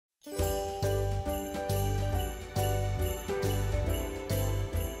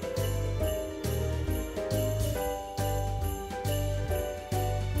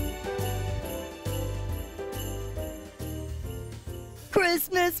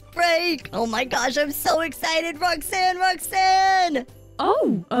Christmas break. Oh my gosh, I'm so excited, Roxanne!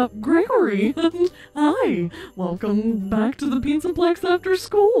 Oh, Gregory. Hi. Welcome back to the Pizzaplex after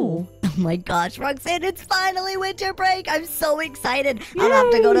school. Oh my gosh, Roxanne, it's finally winter break. I'm so excited. Yay! I'll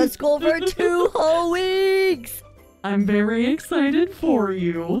have to go to school for 2 whole weeks. I'm very excited for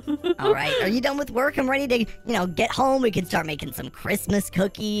you. All right, are you done with work? I'm ready to, get home. We can start making some Christmas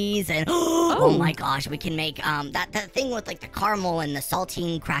cookies and oh my gosh, we can make that thing with like the caramel and the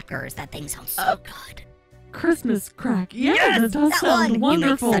saltine crackers. That thing sounds so good. Christmas crack. Yeah, yes, that does sound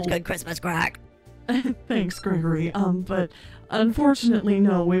wonderful. You make such good Christmas crack. Thanks, Gregory. But unfortunately,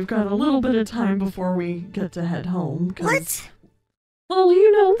 no, we've got a little bit of time before we get to head home. What? Well,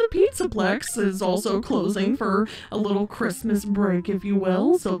 the Pizzaplex is also closing for a little Christmas break, if you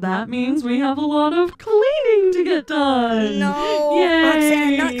will, so that means we have a lot of cleaning to get done. No, Yay!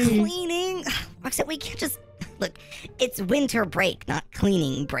 Roxanne, not cleaning. Roxanne, we can't just... Look, it's winter break, not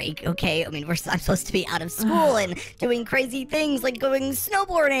cleaning break, okay? I mean, I'm supposed to be out of school and doing crazy things like going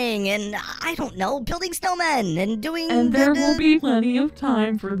snowboarding and, I don't know, building snowmen and doing... And there will be plenty of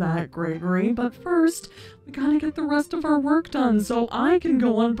time for that, Gregory, but first, we gotta get the rest of our work done so I can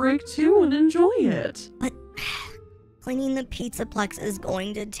go on break too and enjoy it. But cleaning the Pizzaplex is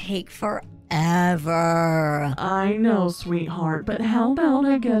going to take forever. I know, sweetheart, but how about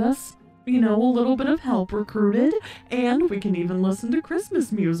I get us... a little bit of help recruited, and we can even listen to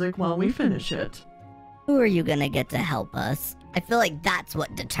Christmas music while we finish it. Who are you gonna get to help us? I feel like that's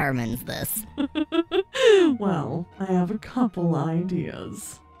what determines this. Well, I have a couple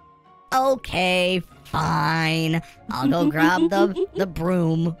ideas. Okay, fine. I'll go grab the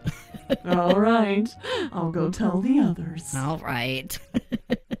broom. All right, I'll go tell the others. All right.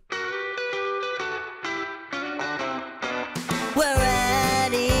 We're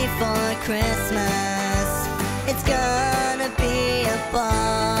ready for Christmas. It's gonna be a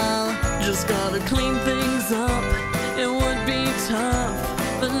ball. Just gotta clean things up. It would be tough,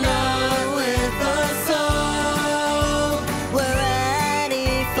 but not with us all. We're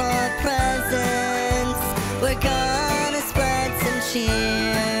ready for presents. We're gonna spread some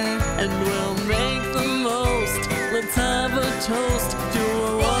cheer, and we'll make the most. Let's have a toast to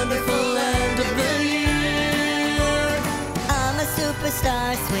a wonderful end of the year. I'm a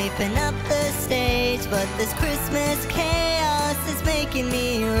superstar sweeping up the stage, but this Christmas chaos is making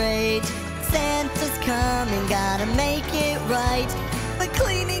me rage. Santa's coming, gotta make it right, but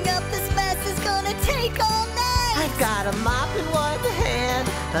cleaning up this mess is gonna take all night. I've got a mop in one hand,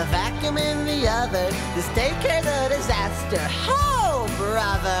 a vacuum in the other. This daycare's a disaster. Oh,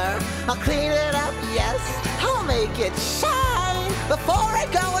 brother, I'll clean it up, yes. I'll make it shine before I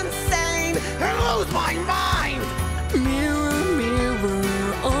go insane and lose my mind. Mirror, mirror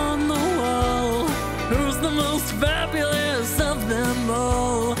on the wall, who's the most fabulous of them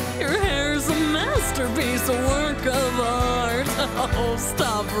all? Your hair's a masterpiece, a work of art. Oh,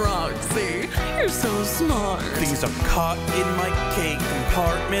 stop, Roxy. You're so smart. Things are caught in my cake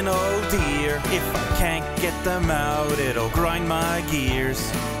compartment, oh dear. If I can't get them out, it'll grind my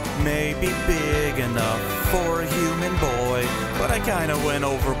gears. Maybe big enough for a human boy, but I kinda went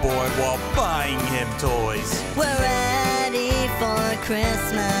overboard while buying him toys. We're ready for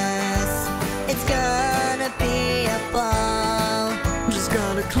Christmas. It's gonna be a ball. Just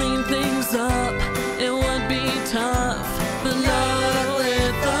gotta clean things up. It would be tough, but not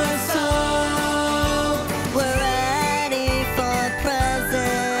with us all. We're ready for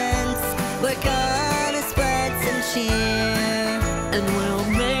presents. We're gonna spread some cheer, and we'll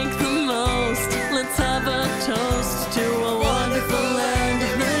make the most. Let's have a toast to a wonderful end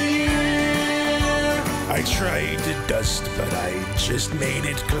of the year. I tried to dust, but I just made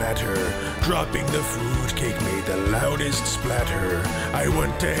it clatter. Dropping the fruitcake made the loudest splatter. I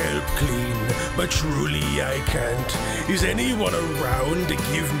want to help clean, but truly I can't. Is anyone around to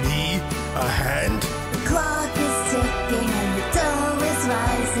give me a hand? The clock is ticking and the dough is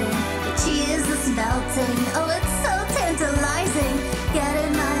rising. The cheese is melting, oh it's so tantalizing. Get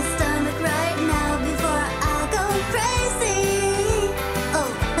in my stomach right now before I go crazy. Oh,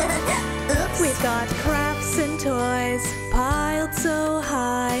 oops. We've got crafts and toys piled so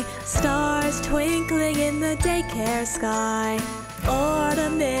high, stars twinkling in the daycare sky,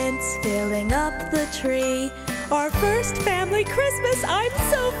 ornaments filling up the tree. Our first family Christmas, I'm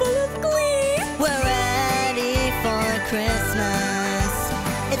so full of glee. We're ready for Christmas.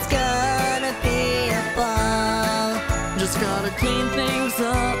 It's gonna be a ball. Just gotta clean things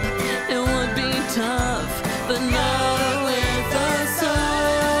up. It would be tough, but not with us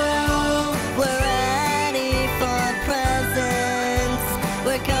all. We're ready for presents.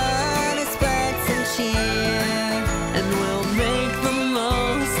 We're gonna spread some cheer, and we'll make the most.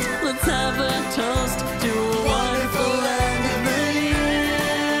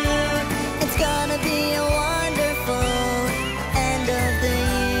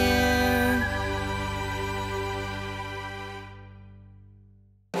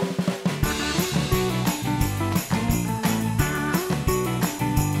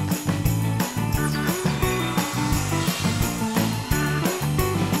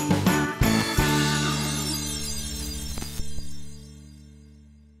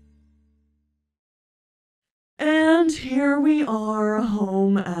 And here we are,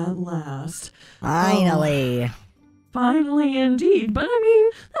 home at last. Finally. Finally, indeed. But I mean,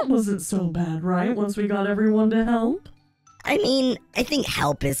 that wasn't so bad, right? Once we got everyone to help. I mean, I think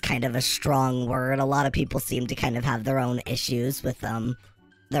help is kind of a strong word. A lot of people seem to kind of have their own issues with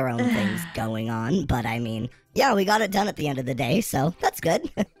their own things going on. But I mean, yeah, we got it done at the end of the day, so that's good.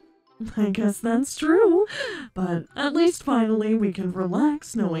 I guess that's true. But at least finally we can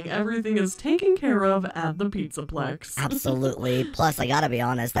relax knowing everything is taken care of at the Pizzaplex. Absolutely. Plus, I gotta be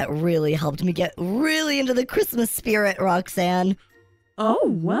honest, that really helped me get really into the Christmas spirit, Roxanne. Oh,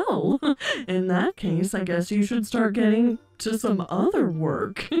 well, in that case, I guess you should start getting to some other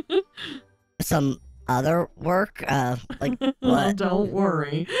work. Some other work? Like Well, what? don't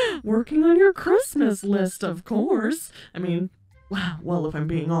worry. Working on your Christmas list, of course. I mean, well, if I'm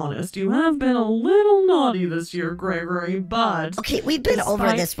being honest, you have been a little naughty this year, Gregory, but... Okay, we've been over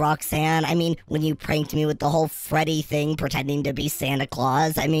this, Roxanne. I mean, when you pranked me with the whole Freddy thing, pretending to be Santa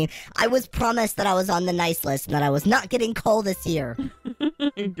Claus, I mean, I was promised that I was on the nice list and that I was not getting coal this year.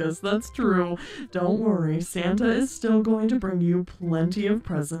 I guess that's true. Don't worry, Santa is still going to bring you plenty of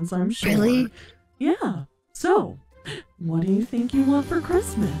presents, I'm sure. Really? Yeah. So, what do you think you want for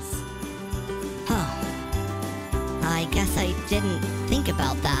Christmas? Huh. I guess I didn't think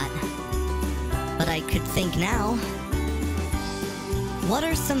about that. But I could think now. What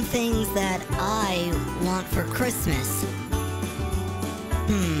are some things that I want for Christmas?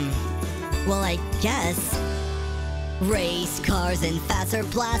 Well, I guess race cars and faster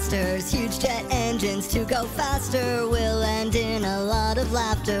blasters, huge jet engines to go faster, will end in a lot of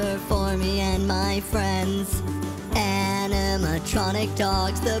laughter for me and my friends. Animatronic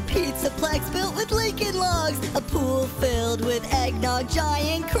dogs, the Pizzaplex built with Lincoln logs, a pool filled with eggnog,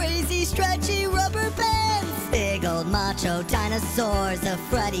 giant crazy stretchy rubber bands, big old macho dinosaurs, a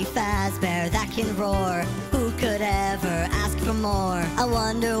Freddy Fazbear that can roar. Who could ever ask for more? I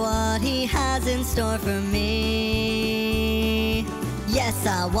wonder what he has in store for me. Yes,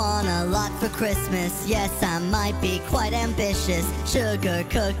 I want a lot for Christmas. Yes, I might be quite ambitious. Sugar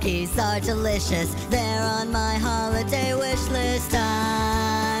cookies are delicious. They're on my holiday wish list.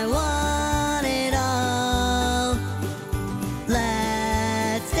 I want it all.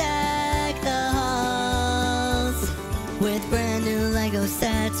 Let's deck the halls with brand new Lego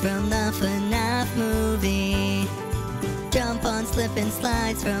sets from the FNAF movie. Jump on slip and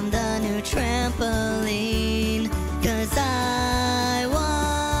slides from the new trampoline. 'Cause I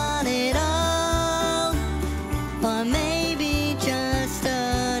want it all. Or maybe just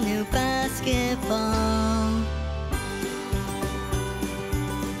a new basketball.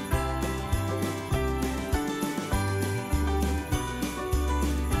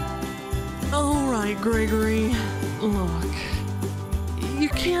 Alright, Gregory. Look, you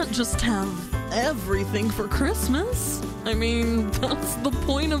can't just have everything for Christmas. I mean, that's the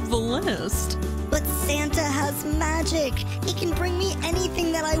point of the list. But Santa has magic. He can bring me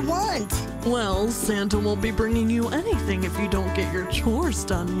anything that I want. Well, Santa won't be bringing you anything if you don't get your chores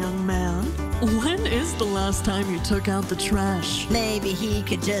done, young man. When is the last time you took out the trash? Maybe he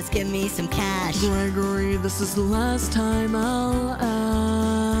could just give me some cash. Gregory, this is the last time I'll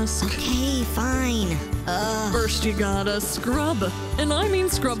ask. Okay, fine. First you gotta scrub, and I mean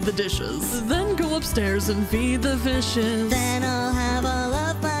scrub the dishes. Then go upstairs and feed the fishes. Then I'll have all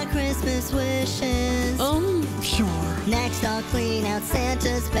of my Christmas wishes. Sure. Next I'll clean out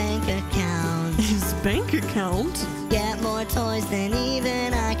Santa's bank account. His bank account? Get more toys than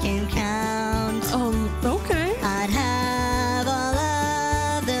even I can count. Okay. I'd have all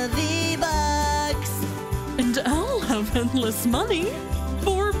of the V-Bucks. And I'll have endless money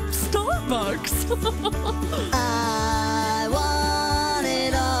for Starbucks. I want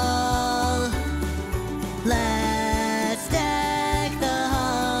it all. Let's deck the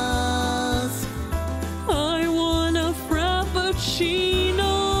halls. I want a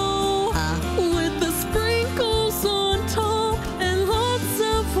Frappuccino with the sprinkles on top and lots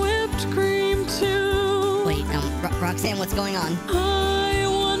of whipped cream too. Wait, Roxanne, what's going on? I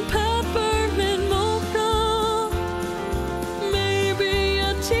want peppermint mocha, maybe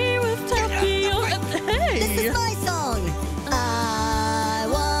a tea with tapioca. Hey! This is my song. I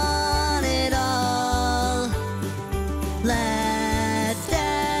want it all. Let's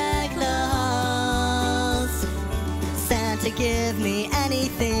deck the halls. Santa, give me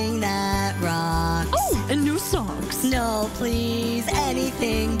anything that rocks. Oh, and new socks. No, please,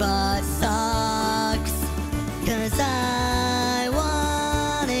 anything but socks. 'Cause I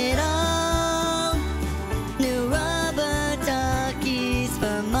want it all. New rubber duckies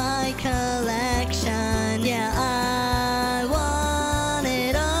for my collection. Yeah, I want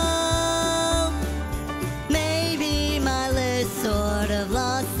it all. Maybe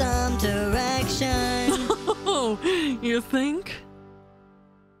you think?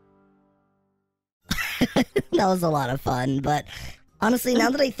 That was a lot of fun, but honestly, now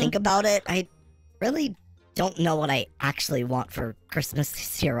that I think about it, I really don't know what I actually want for Christmas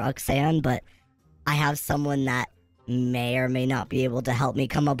this year, Roxanne, but I have someone that may or may not be able to help me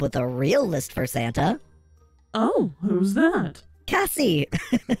come up with a real list for Santa. Oh, who's that? Cassie!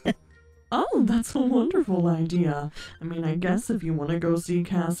 Oh, that's a wonderful idea. I mean, I guess if you want to go see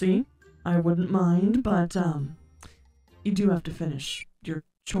Cassie, I wouldn't mind, but, you do have to finish your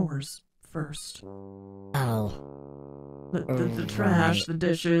chores first. Oh. The trash, the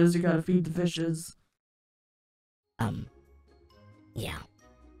dishes, you gotta feed the fishes. Yeah.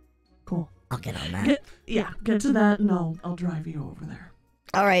 Cool. I'll get on that. Get to that and I'll drive you over there.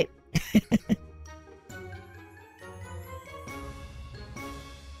 Alright.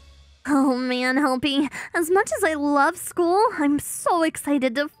 Oh man, Helpy. As much as I love school, I'm so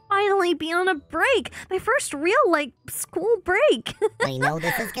excited to finally be on a break. My first real, school break. I know,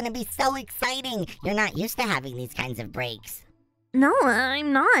 this is gonna be so exciting. You're not used to having these kinds of breaks. No,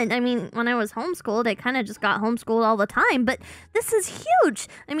 I'm not. I mean, when I was homeschooled, I kind of just got homeschooled all the time, but this is huge.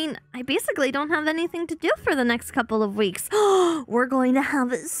 I mean, I basically don't have anything to do for the next couple of weeks. We're going to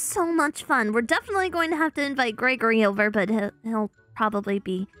have so much fun. We're definitely going to have to invite Gregory over, but he'll probably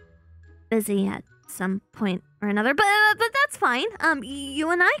be busy at some point or another, but that's fine.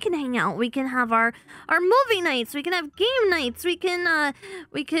 You and I can hang out. We can have our movie nights. We can have game nights. We could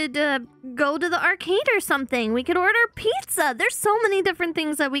go to the arcade or something. We could order pizza. There's so many different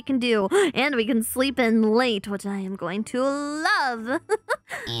things that we can do, and we can sleep in late, which I am going to love.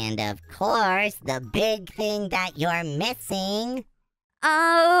 And of course, the big thing that you're missing.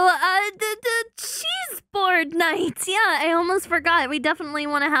 The cheese board nights. Yeah, I almost forgot. We definitely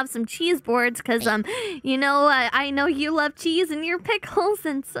want to have some cheese boards because, I know you love cheese and your pickles,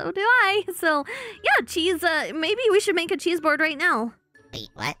 and so do I. So, yeah, cheese, maybe we should make a cheese board right now. Wait,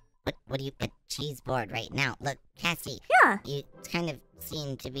 what? What do you, a cheese board right now? Look, Cassie. Yeah. You kind of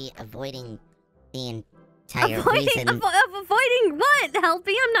seem to be avoiding the entire reason. Avoiding what,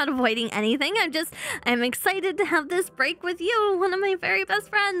 Helpy? I'm not avoiding anything. I'm excited to have this break with you, one of my very best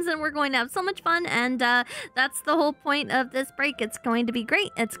friends, and we're going to have so much fun, and that's the whole point of this break. It's going to be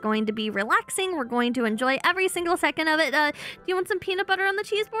great. It's going to be relaxing. We're going to enjoy every single second of it. Do you want some peanut butter on the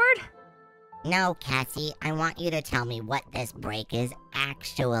cheese board? No, Cassie, I want you to tell me what this break is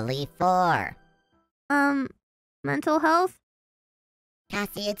actually for. Mental health?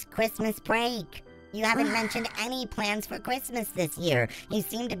 Cassie, it's Christmas break. You haven't mentioned any plans for Christmas this year. You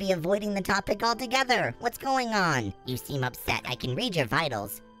seem to be avoiding the topic altogether. What's going on? You seem upset. I can read your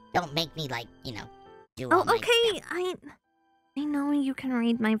vitals. Don't make me, do all my okay. stuff. I know you can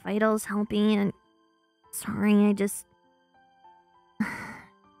read my vitals, Helpy, and sorry, I just...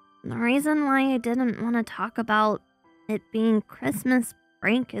 The reason why I didn't want to talk about it being Christmas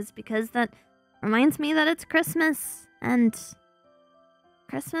break is because that reminds me that it's Christmas, and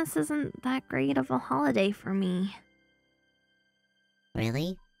Christmas isn't that great of a holiday for me.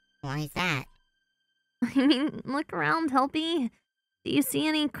 Really? Why is that? I mean, look around, Helpy. Do you see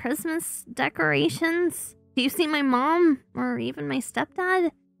any Christmas decorations? Do you see my mom or even my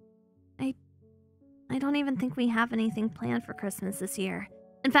stepdad? I don't even think we have anything planned for Christmas this year.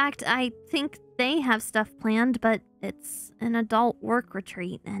 In fact, I think they have stuff planned, but it's an adult work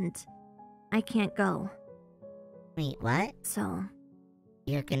retreat and I can't go. Wait, what? So...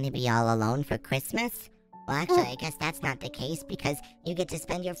 You're gonna be all alone for Christmas? Well, actually, I guess that's not the case because you get to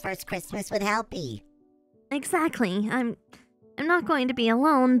spend your first Christmas with Helpy. Exactly. I'm not going to be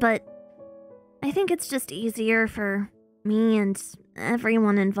alone, but I think it's just easier for me and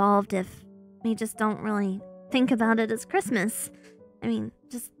everyone involved if we just don't really think about it as Christmas. I mean,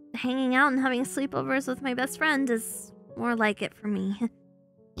 just hanging out and having sleepovers with my best friend is more like it for me.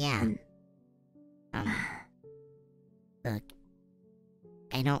 Yeah. Look,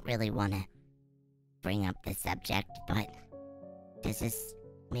 I don't really want to bring up the subject, but does this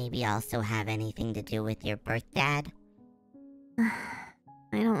maybe also have anything to do with your birth dad? I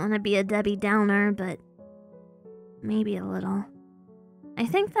don't want to be a Debbie Downer, but maybe a little. I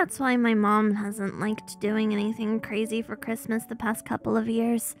think that's why my mom hasn't liked doing anything crazy for Christmas the past couple of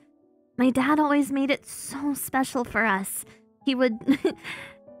years. My dad always made it so special for us. He would...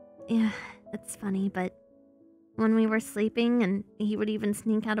 Yeah, it's funny, but when we were sleeping, and he would even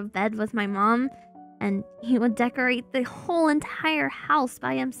sneak out of bed with my mom, and he would decorate the whole entire house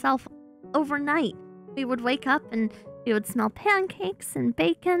by himself overnight. We would wake up and we would smell pancakes and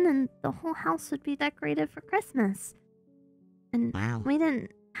bacon, and the whole house would be decorated for Christmas. And wow. We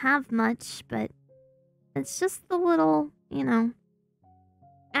didn't have much, but it's just the little,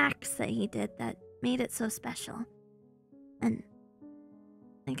 acts that he did that made it so special. And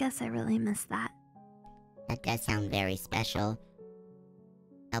I guess I really miss that. That does sound very special.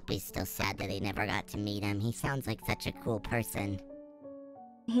 Helpy's still sad that he never got to meet him. He sounds like such a cool person.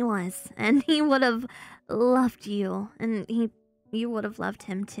 He was, and he would have loved you, and you would have loved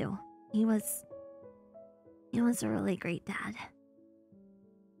him too. He was a really great dad.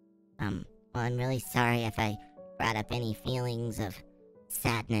 Well, I'm really sorry if I brought up any feelings of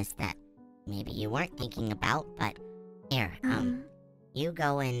sadness that maybe you weren't thinking about, but here, you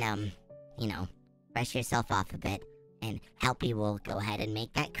go and, brush yourself off a bit, and Helpy will go ahead and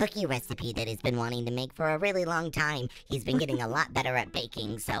make that cookie recipe that he's been wanting to make for a really long time. He's been getting a lot better at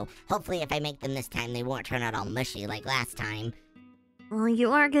baking, so hopefully if I make them this time, they won't turn out all mushy like last time. Well,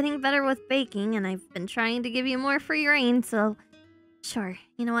 you are getting better with baking, and I've been trying to give you more free reign, so sure.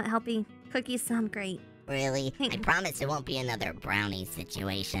 You know what, Helpy? Cookies sound great. Really? I promise it won't be another brownie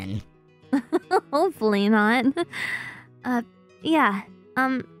situation. Hopefully not. Yeah.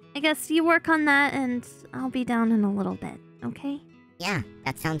 I guess you work on that, and I'll be down in a little bit, okay? Yeah,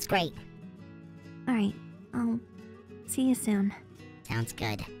 that sounds great. Alright, I'll see you soon. Sounds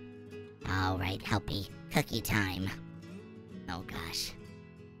good. Alright, Helpy. Cookie time. Oh gosh.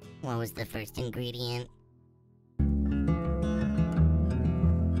 What was the first ingredient?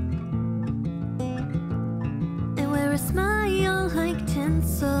 I wear a smile like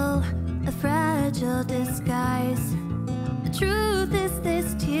tinsel, a fragile disguise. The truth is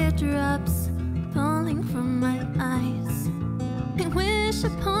there's teardrops falling from my eyes. I wish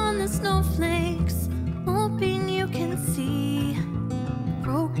upon the snowflakes, hoping you can see a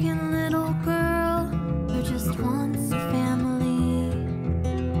broken little girl who just wants a family.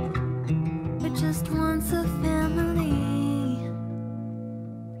 Who just wants a family.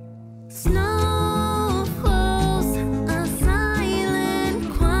 Snow falls, a silent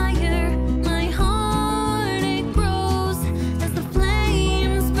choir. My heartache grows as the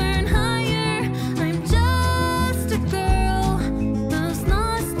flames burn higher. I'm just a girl who's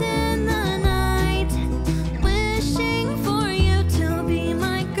lost in the night, wishing for you to be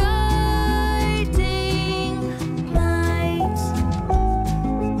my guiding light.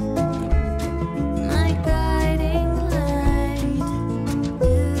 My guiding light.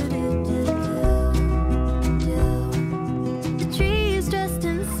 The tree is dressed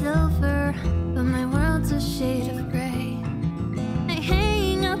in silver, but my world's a shade of gray. I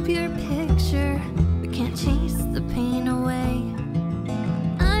hang up your picture, but can't chase the pain away.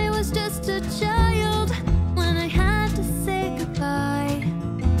 I was just a child when I had to say goodbye.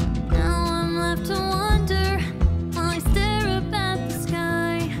 Now I'm left to wonder while I stare up at the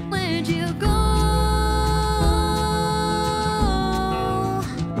sky. Where'd you go?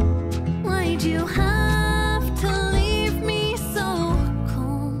 Why'd you have to leave me so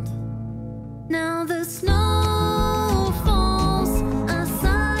cold? Now the snow falls, a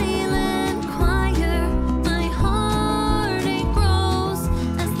silent choir. My heartache grows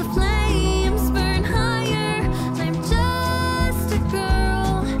as the flames burn higher. I'm just a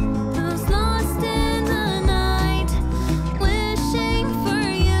girl who's lost in the night, wishing for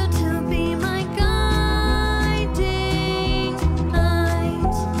you to be my guiding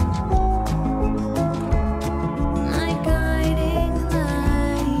light. My guiding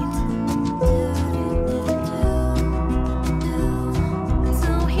light.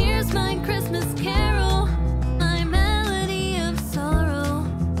 So here's my Christmas carol, my melody of sorrow,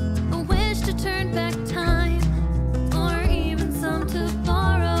 a wish to turn back time, or even some to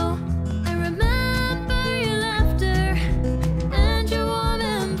borrow. I remember your laughter and your warm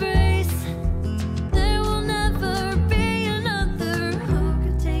embrace. There will never be another who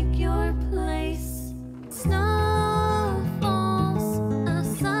could take your place. Snow falls, a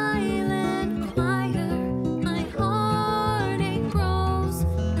silent choir. My heartache grows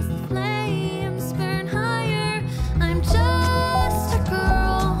as the flames burn higher. I'm just a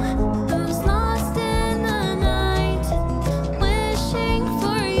girl who's lost in the night, wishing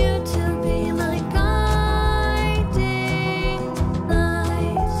for you to be my guiding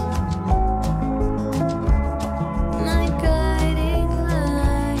light. My guiding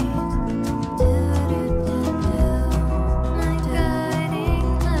light. My guiding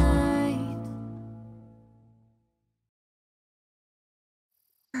light.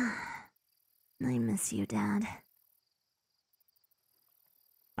 I miss you, Dad.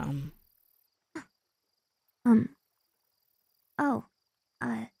 Oh,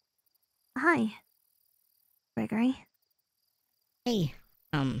 hi, Gregory. Hey,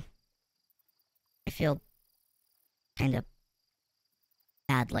 I feel kind of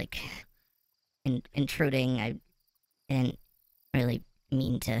bad, like intruding. I didn't really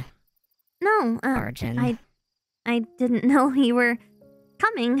mean to No, barge in. I I didn't know you were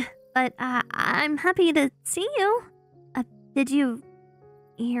coming, but I'm happy to see you. Did you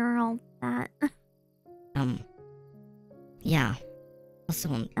hear all that? Yeah. Also,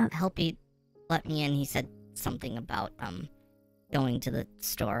 Helpy let me in. He said something about, going to the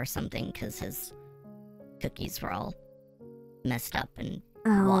store or something because his cookies were all messed up and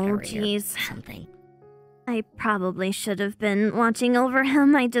watery or jeez. something. I probably should have been watching over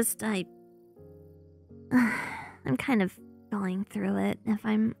him. I'm kind of going through it, if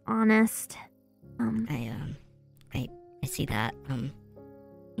I'm honest. I see that.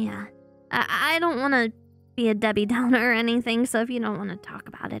 Yeah. I don't want to be a Debbie Downer or anything, so if you don't want to talk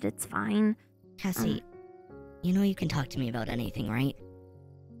about it, it's fine. Cassie, you know you can talk to me about anything, right?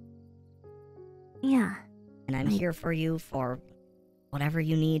 Yeah. And I'm here for you for whatever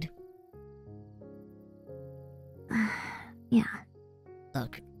you need. Yeah.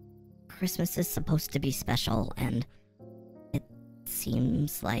 Look, Christmas is supposed to be special, and it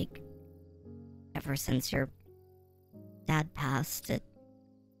seems like ever since your dad passed, it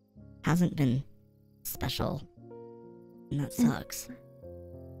hasn't been special. And that sucks.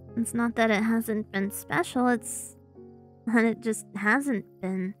 It's not that it hasn't been special, it's that it just hasn't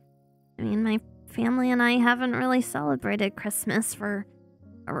been. I mean, my family and I haven't really celebrated Christmas for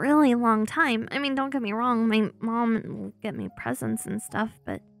a really long time. I mean, don't get me wrong, my mom will get me presents and stuff,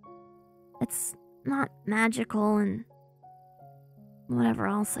 but it's not magical and whatever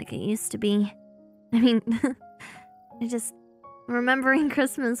else like it used to be. I mean, I just remembering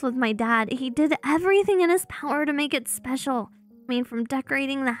Christmas with my dad, he did everything in his power to make it special. I mean, from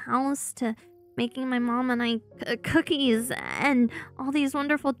decorating the house to making my mom and I cookies and all these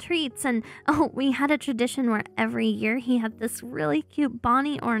wonderful treats. And we had a tradition where every year he had this really cute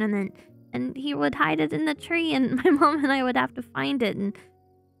Bonnie ornament and he would hide it in the tree and my mom and I would have to find it. And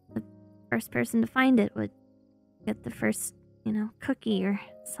the first person to find it would get the first, cookie or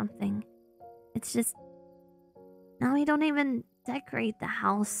something. It's just, now we don't even decorate the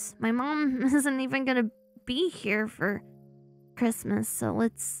house. My mom isn't even gonna be here for Christmas, so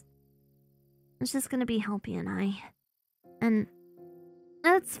it's just gonna be Helpy and I. And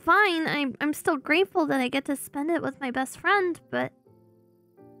that's fine. I'm still grateful that I get to spend it with my best friend, but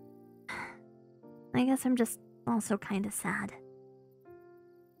I guess I'm just also kind of sad.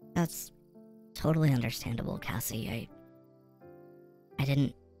 That's totally understandable, Cassie. I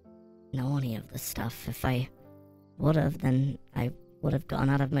didn't know any of this stuff. If I would have, then I would have gone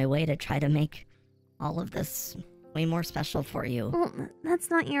out of my way to try to make all of this way more special for you. Well, that's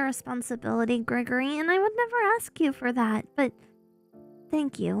not your responsibility, Gregory, and I would never ask you for that, but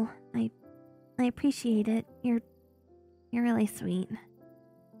thank you. I appreciate it. You're really sweet.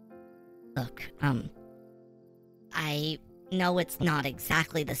 Look, I know it's not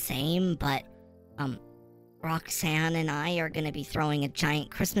exactly the same, but, Roxanne and I are gonna be throwing a giant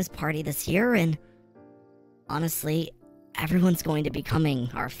Christmas party this year, and honestly, everyone's going to be coming.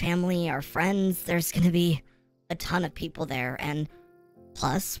 Our family, our friends, there's gonna be a ton of people there, and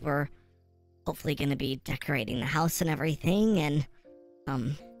plus, we're hopefully gonna be decorating the house and everything, and,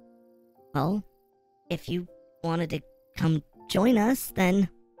 well, if you wanted to come join us, then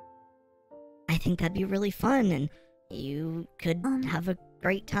I think that'd be really fun, and you could have a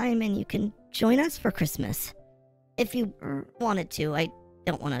great time, and you can join us for Christmas. If you wanted to. I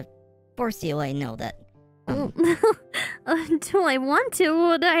don't want to force you, I know that. Do I want to?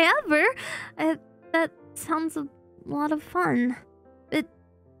 Would I ever? That sounds a lot of fun. But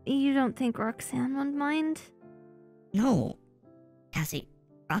you don't think Roxanne would mind? No. Cassie,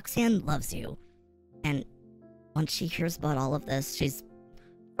 Roxanne loves you. And once she hears about all of this, she's,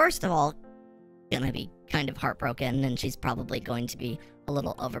 first of all, gonna be kind of heartbroken, and she's probably going to be a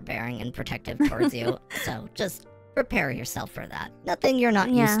little overbearing and protective towards you. So just prepare yourself for that. Nothing you're not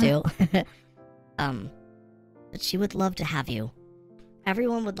used to. But she would love to have you.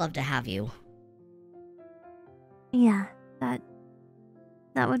 Everyone would love to have you. Yeah, that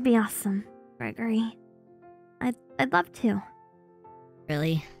would be awesome, Gregory. I'd love to.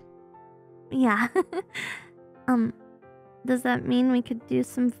 Really? Yeah. Does that mean we could do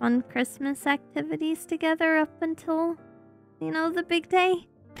some fun Christmas activities together up until, the big day?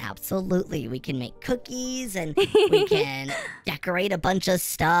 Absolutely. We can make cookies and we can decorate a bunch of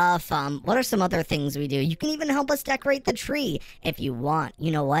stuff. What are some other things we do? You can even help us decorate the tree if you want.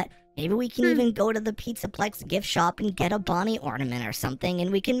 You know what? Maybe we can even go to the Pizzaplex gift shop and get a Bonnie ornament or something,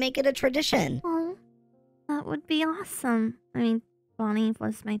 and we can make it a tradition. Oh, that would be awesome. I mean, Bonnie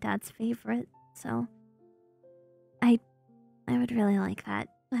was my dad's favorite, so I would really like that.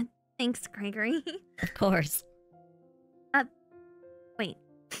 Thanks, Gregory. Of course. Wait.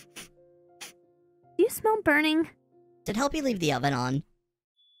 Do you smell burning? Did help you leave the oven on?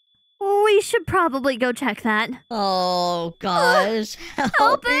 We should probably go check that. Oh, gosh.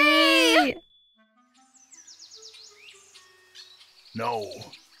 Help me! No.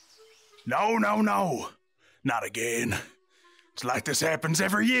 No, no, no. Not again. It's like this happens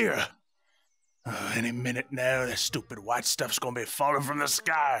every year. Any minute now, that stupid white stuff's gonna be falling from the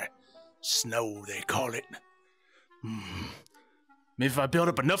sky. Snow, they call it. Maybe if I build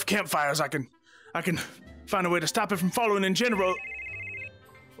up enough campfires, I can find a way to stop it from falling in general.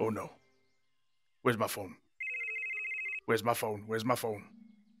 Oh no. Where's my phone? Where's my phone? Where's my phone?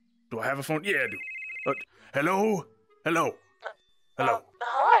 Do I have a phone? Yeah, I do. Hello? Hello? Hello?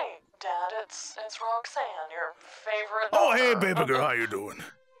 Hi, Dad. It's Roxanne, your favorite. Oh, hey, baby girl. How you doing?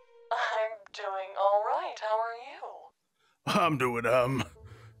 I'm doing all right. How are you?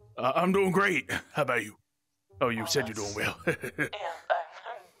 I'm doing great. How about you? Oh, you said you're doing well. And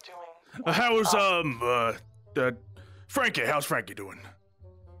I'm doing. How's Frankie? How's Frankie doing?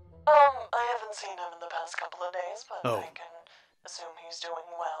 I haven't seen him in the past couple of days, but Oh. I can assume he's doing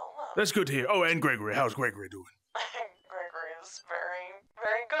well. That's good to hear. Oh, and Gregory. How's Gregory doing? Gregory is very,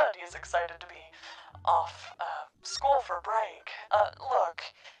 very good. He's excited to be off school for break. Look,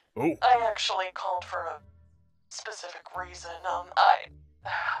 Oh. I actually called for a specific reason. I'm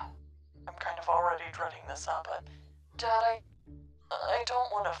kind of already dreading this up, but Dad, I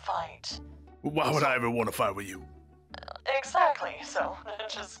don't want to fight. Why would I ever want to fight with you? Exactly, so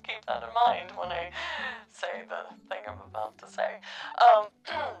just keep that in mind when I say the thing I'm about to say.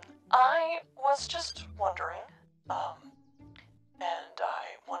 I was just wondering, and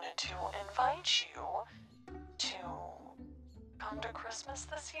I wanted to invite you to come to Christmas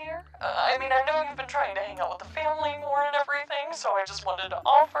this year. I mean, I know you've been trying to hang out with the family more and everything, so I just wanted to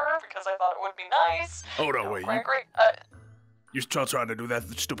offer because I thought it would be nice. Hold on, wait. Gregory, You still trying to do that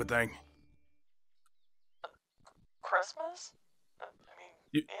stupid thing? Christmas? I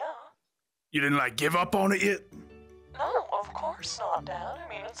mean, yeah. You didn't, give up on it yet? No, of course not, Dad. I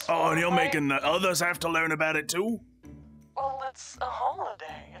mean, it's... Oh, and you're my- making the others have to learn about it too? Well, it's a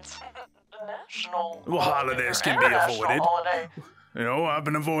holiday. It's a national... Well, holiday, holidays or can be international avoided. Holiday. You know, I've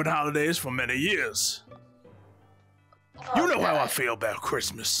been avoiding holidays for many years. You know how I feel about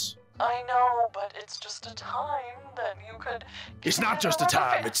Christmas. I know, but it's just a time that you could... It's not just a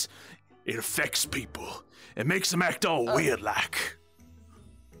time, it affects people. It makes them act all weird like.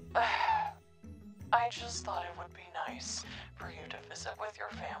 I just thought it would be nice for you to visit with your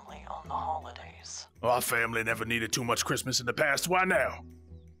family on the holidays. Our family never needed too much Christmas in the past. Why now?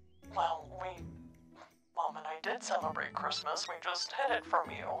 Well, Mom and I did celebrate Christmas. We just hid it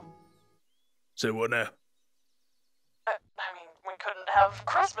from you. Say what now? I mean, we couldn't have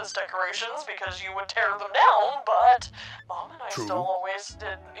Christmas decorations because you would tear them down, but Mom and I True. still always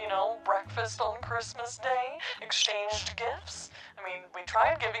did, breakfast on Christmas Day, exchanged gifts. I mean, we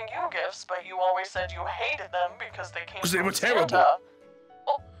tried giving you gifts, but you always said you hated them because they came 'Cause they from were terrible. Santa.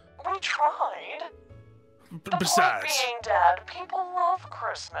 Well, we tried. The Besides, point being, Dad, people love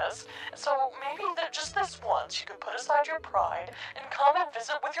Christmas, so maybe that just this once you could put aside your pride and come and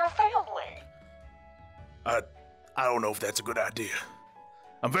visit with your family. I don't know if that's a good idea.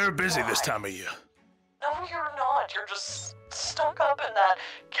 I'm very busy this Why? time of year. No, you're not. You're just stuck up in that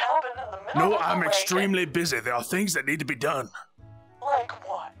cabin in the middle No, of the I'm lake. extremely busy. There are things that need to be done. Like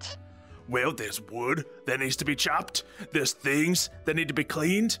what? Well, there's wood that needs to be chopped. There's things that need to be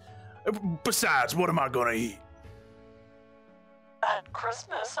cleaned. Besides, what am I gonna eat? At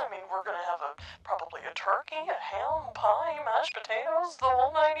Christmas, I mean, we're gonna have probably a turkey, a ham, pie, mashed potatoes, the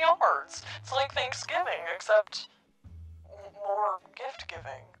whole 9 yards. It's like Thanksgiving, except more gift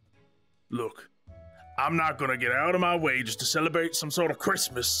giving. Look, I'm not gonna get out of my way just to celebrate some sort of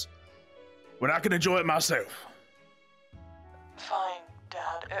Christmas when I can enjoy it myself. Fine,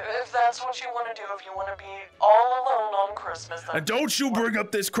 Dad. If that's what you want to do, if you want to be all alone on Christmas, then... And don't you bring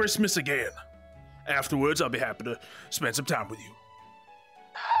up this Christmas again. Afterwards, I'll be happy to spend some time with you.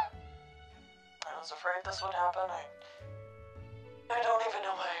 I was afraid this would happen. I don't even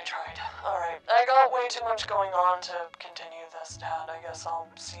know why I tried. Alright, I got way too much going on to continue this, Dad. I guess I'll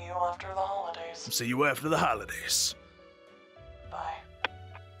see you after the holidays. See you after the holidays. Bye.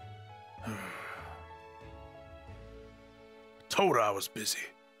 Told her I was busy.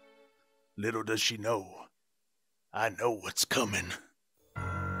 Little does she know, I know what's coming.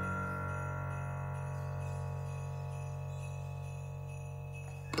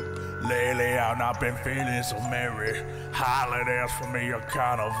 Lately I've not been feeling so merry. Holidays for me are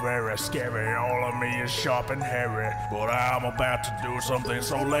kind of very scary. All of me is sharp and hairy, but I'm about to do something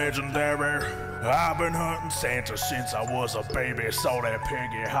so legendary. I've been hunting Santa since I was a baby. Saw that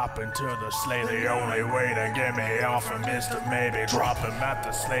piggy hop into the sleigh. The only way to get me off him is to maybe drop him at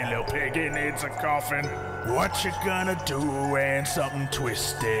the sleigh. Little piggy needs a coffin. What you gonna do when something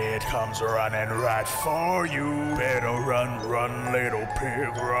twisted comes running right for you? Better run, run, little pig,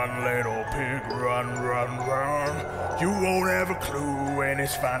 run, little pig, run, run, run. You won't have a clue when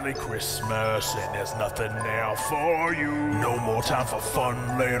it's finally Christmas and there's nothing there for you. No more time for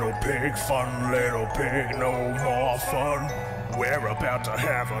fun, little pig, no more fun. We're about to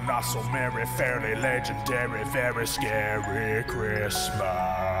have a not so merry, fairly legendary, very scary Christmas.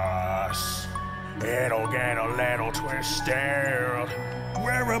 It'll get a little twisted.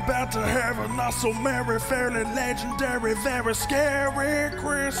 We're about to have a not so merry, fairly legendary, very scary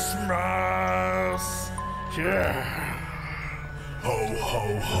Christmas. Yeah. Ho,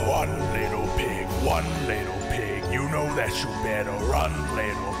 ho, ho. One little pig, you know that you better run,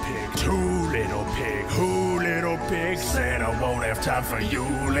 little pig. Two little pig, who little pig? Santa won't have time for you,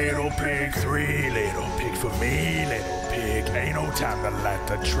 little pig. Three little pig for me, little pig. Ain't no time to light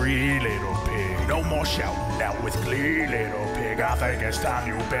the tree, little pig. No more shouting out with glee, little pig. I think it's time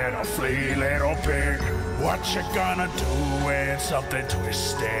you better flee, little pig. What you gonna do when something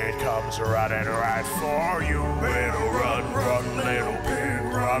twisted comes running right for you? Better run, run, little pig,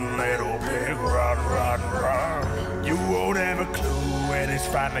 run, little pig, run, run, run. You won't have a clue when it's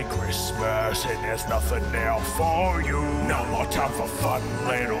finally Christmas and there's nothing there for you. No more time for fun,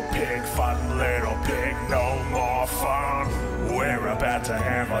 little pig, no more fun. We're about to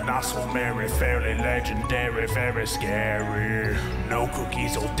have a not so merry, fairly legendary, very scary. No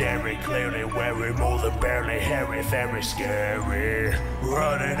cookies or dairy, clearly weary, more than barely hairy, very scary.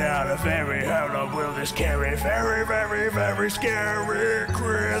 Running out of very how will this carry? Very, very, very scary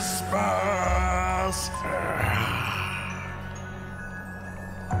Christmas.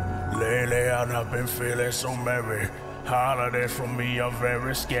 Lately I've not been feeling so merry. Holidays for me are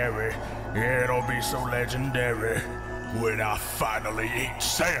very scary. It'll be so legendary when I finally eat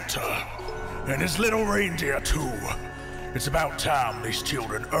Santa and his little reindeer too. It's about time these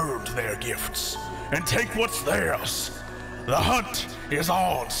children earned their gifts and take what's theirs. The hunt is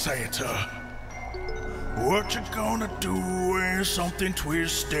on, Santa. What you gonna do when something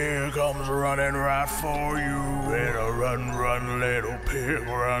twisted comes running right for you? Better run, run, little pig,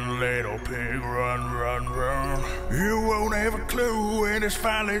 run, little pig, run, run, run. You won't have a clue when it's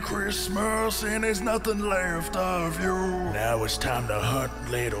finally Christmas and there's nothing left of you. Now it's time to hunt,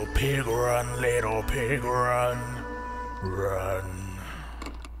 little pig, run, run.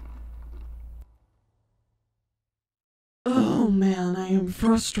 Oh man, I am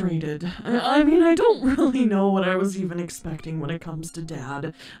frustrated. I mean, I don't really know what I was even expecting when it comes to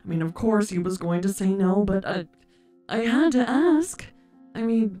Dad. I mean, of course he was going to say no, but I had to ask. I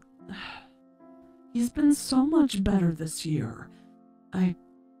mean, he's been so much better this year.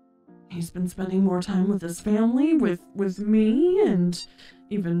 He's been spending more time with his family, with me, and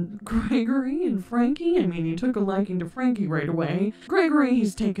even Gregory and Frankie. I mean, he took a liking to Frankie right away. Gregory,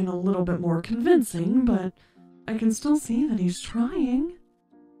 he's taken a little bit more convincing, but I can still see that he's trying.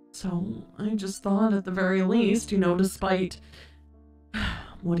 So I just thought at the very least, you know, despite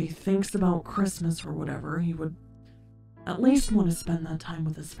what he thinks about Christmas or whatever, he would at least want to spend that time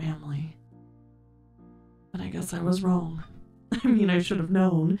with his family. But I guess I was wrong. I mean, I should have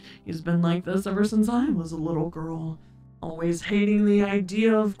known. He's been like this ever since I was a little girl. Always hating the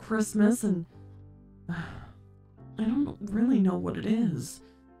idea of Christmas, and I don't really know what it is.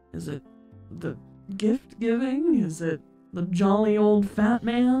 Is it the gift giving? Is it the jolly old fat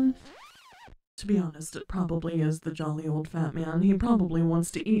man? To be honest, it probably is the jolly old fat man. He probably wants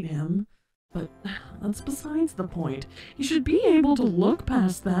to eat him. But that's besides the point. He should be able to look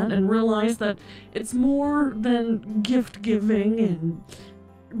past that and realize that it's more than gift giving and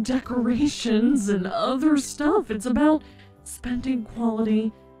decorations and other stuff. It's about spending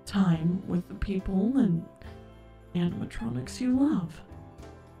quality time with the people and animatronics you love.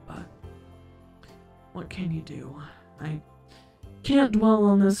 But what can you do? I can't dwell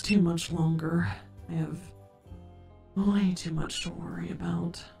on this too much longer. I have way too much to worry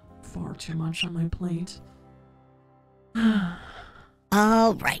about. Far too much on my plate.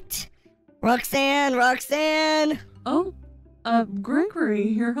 All right. Roxanne! Oh, Gregory,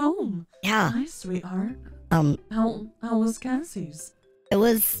 you're home. Yeah. Hi, sweetheart. How was Cassie's? It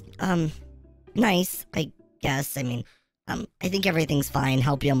was, nice, I guess. I mean, I think everything's fine.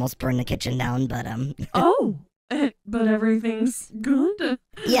 Help you almost burn the kitchen down, but, Oh, But everything's good?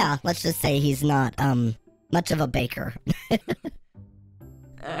 Yeah, let's just say he's not, much of a baker.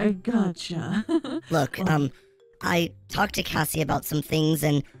 I gotcha. Look, I talked to Cassie about some things,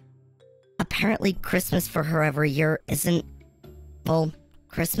 and apparently Christmas for her every year isn't, well,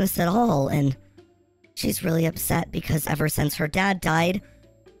 Christmas at all, and she's really upset because ever since her dad died,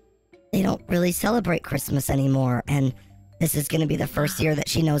 they don't really celebrate Christmas anymore, and this is going to be the first year that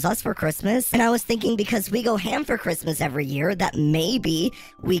she knows us for Christmas. And I was thinking, because we go ham for Christmas every year, that maybe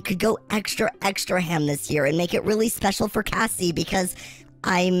we could go extra ham this year and make it really special for Cassie, because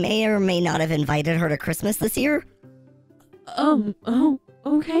I may or may not have invited her to Christmas this year. Oh,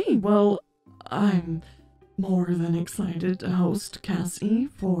 okay. Well, I'm more than excited to host Cassie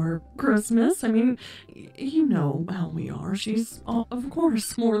for Christmas. I mean, you know how we are. She's, of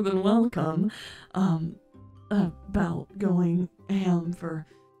course, more than welcome. About going ham for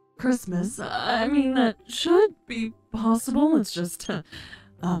Christmas. I mean, that should be possible. It's just,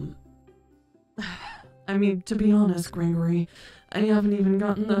 I mean, to be honest, Gregory, I haven't even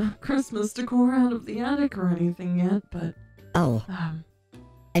gotten the Christmas decor out of the attic or anything yet, but... Oh.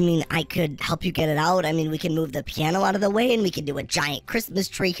 I mean, I could help you get it out. I mean, we can move the piano out of the way, and we can do a giant Christmas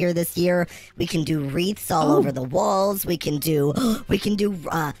tree here this year. We can do wreaths all over the walls. We can do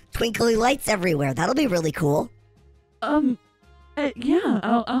twinkly lights everywhere. That'll be really cool. Yeah,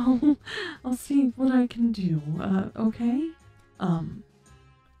 I'll see what I can do. Okay?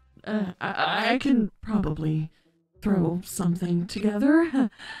 I can probably throw something together.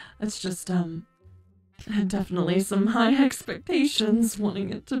 It's just, definitely some high expectations, wanting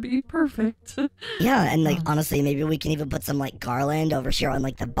it to be perfect. Yeah, and like, honestly, maybe we can even put some like garland over here on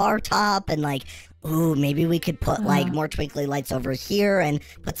like the bar top, and like, ooh, maybe we could put like more twinkly lights over here and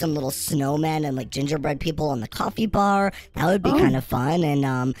put some little snowmen and like gingerbread people on the coffee bar. That would be kind of fun.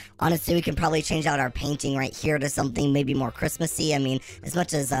 And honestly, we can probably change out our painting right here to something maybe more Christmassy. I mean, as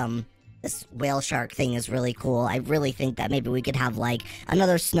much as this whale shark thing is really cool, I really think that maybe we could have like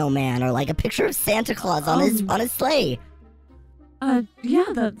another snowman or like a picture of Santa Claus on his sleigh. Yeah,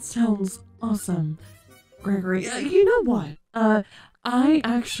 that sounds awesome, Gregory. You know what? I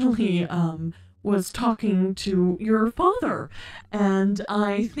actually was talking to your father, and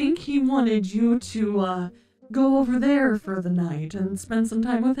I think he wanted you to go over there for the night and spend some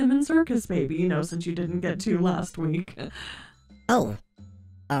time with him in Circus Baby, you know, since you didn't get to last week. Oh,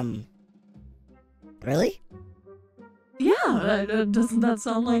 really? Yeah, doesn't that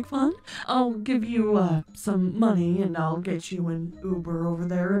sound like fun? I'll give you some money, and I'll get you an Uber over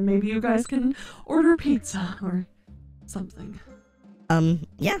there, and maybe you guys can order pizza or something.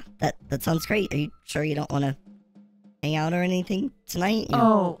 Yeah, that sounds great. Are you sure you don't want to hang out or anything tonight?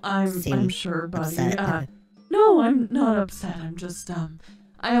 I'm sure, buddy. No, I'm not upset. I'm just,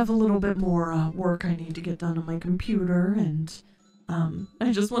 I have a little bit more work I need to get done on my computer, and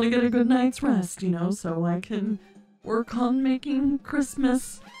I just want to get a good night's rest, you know, so I can work on making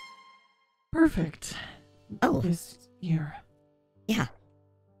Christmas perfect this year. Yeah.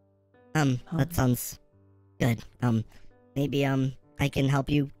 That sounds good. Maybe, I can help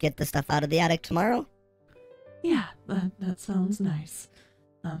you get the stuff out of the attic tomorrow? Yeah, that sounds nice.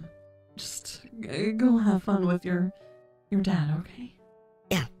 Just go have fun with your dad, okay?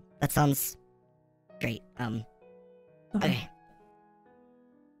 Yeah, that sounds great. Okay.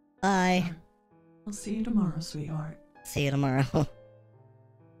 Bye. I'll see you tomorrow, sweetheart. See you tomorrow.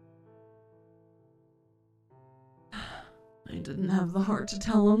 I didn't have the heart to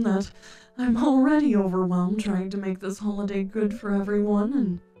tell him that I'm already overwhelmed trying to make this holiday good for everyone,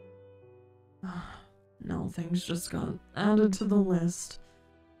 and now things just got added to the list.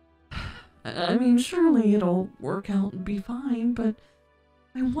 I mean, surely it'll work out and be fine, but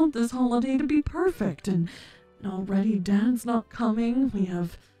I want this holiday to be perfect, and already Dad's not coming. We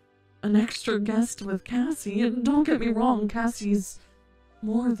have an extra guest with Cassie, and don't get me wrong, Cassie's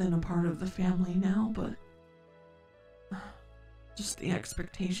more than a part of the family now, but just the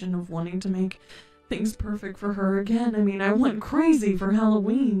expectation of wanting to make things perfect for her again. I mean, I went crazy for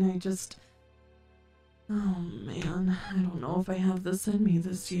Halloween. Oh man, I don't know if I have this in me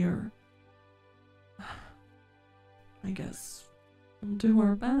this year. I guess we'll do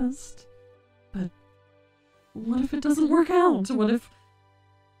our best, but what if it doesn't work out? What if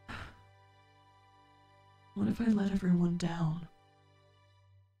I let everyone down?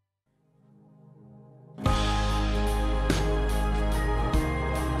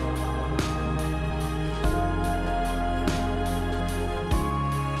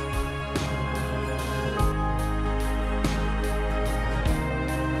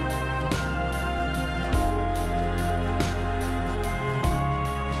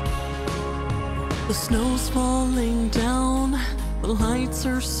 The snow's falling down, the lights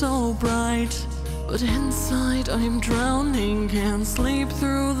are so bright, but inside I'm drowning, can't sleep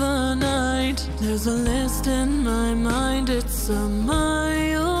through the night. There's a list in my mind, it's a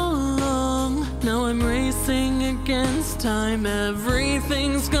mile long. Now I'm racing against time,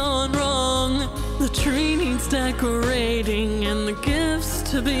 everything's gone wrong. The tree needs decorating and the gifts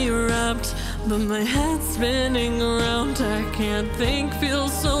to be wrapped, but my head's spinning around, I can't think, feel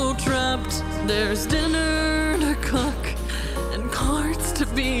so trapped. There's dinner to cook and cards to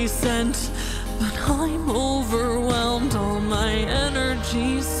be sent, but I'm overwhelmed, all my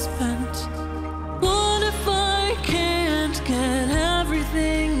energy's spent. What if I can't get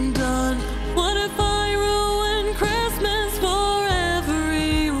everything done? What if I ruin Christmas for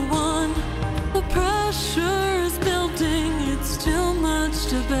everyone? The pressure is building, it's too much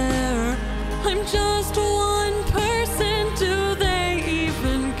to bear. I'm just one person, do they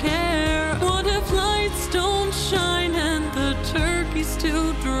even care? What if lights don't shine and the turkey's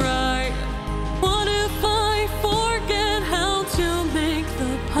too dry? What if I forget how to make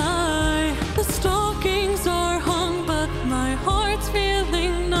the pie? The stockings are hung, but my heart's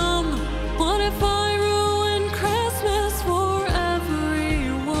feeling numb. What if I ruin Christmas for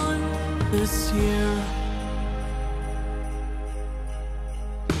everyone this year?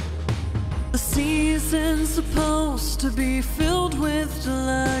 The season's supposed to be filled with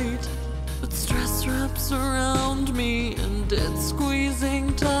delight, but stress wraps around me and it's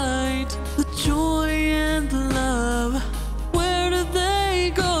squeezing tight. The joy and the love, where do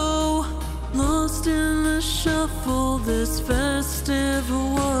they go? Lost in the shuffle, this festive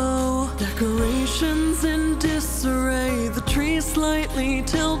woe. Decorations in disarray, the tree slightly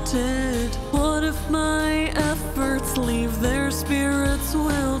tilted. What if my efforts leave their spirits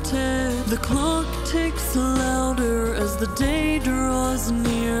wilted? The clock ticks louder as the day draws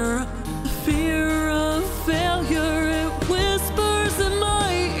near. The fear of failure, it whispers in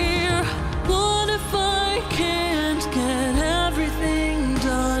my ear. What if I can't get everything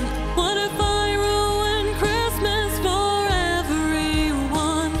done? What if I ruin Christmas for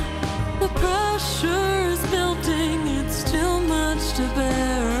everyone? The pressure is building, it's too much to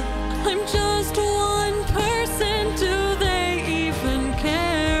bear. I'm just one person, do they even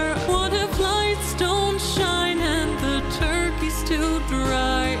care? What if lights don't shine and the turkey's too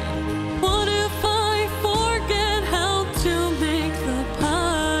dry? What if I forget how to make the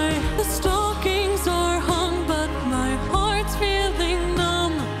pie? The stockings are hung, but my heart's feeling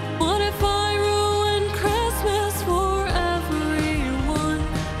numb. What if I ruin Christmas for everyone?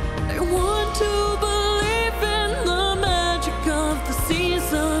 I want to believe in the magic of the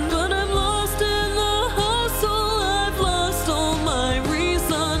season, but I'm lost in the hustle, I've lost all my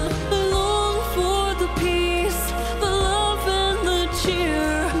reason. I long for the peace, the love and the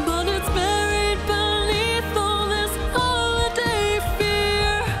cheer, but it's buried beneath all this holiday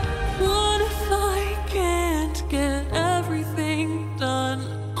fear. What if I can't get everything done?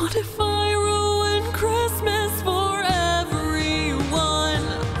 What if I ruin Christmas for everyone?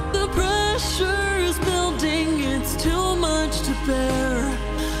 The pressure is building, it's too much to bear.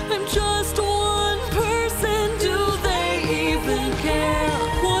 I'm just one person, do they even care?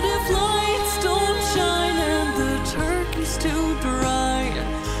 What if lights don't shine and the turkey's too dry?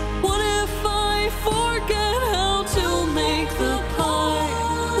 What if I forget how to make the pie?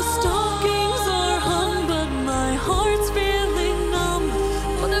 The stockings are hung, but my heart's feeling numb.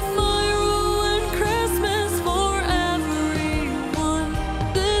 What if I ruin Christmas for everyone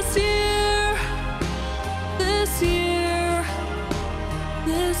this year? This year,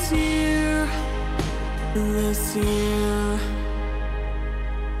 this year, this year.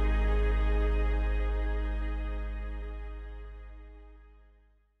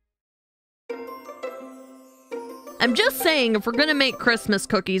 I'm just saying, if we're gonna make Christmas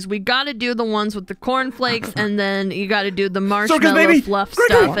cookies, we gotta do the ones with the cornflakes, and then you gotta do the marshmallow fluff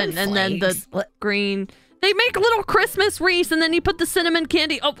stuff, and then the green. They make little Christmas wreaths, and then you put the cinnamon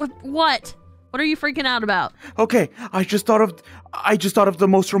candy. Oh, what? What are you freaking out about? Okay, I just thought of the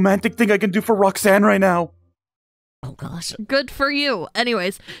most romantic thing I can do for Roxanne right now. Oh gosh. Good for you.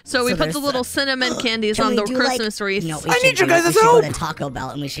 Anyways, so we put the little cinnamon candies on the Christmas wreath. No, I need you guys' We should help. go to Taco Bell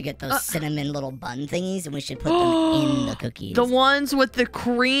and we should get those cinnamon little bun thingies and we should put them in the cookies. The ones with the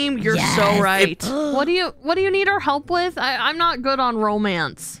cream. You're so right. What do you need our help with? I'm not good on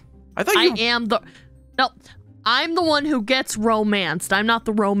romance. I thought I am the no. I'm the one who gets romanced. I'm not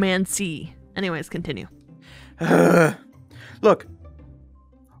the romancee. Anyways, continue. Look,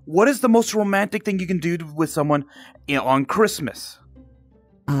 what is the most romantic thing you can do with someone on Christmas?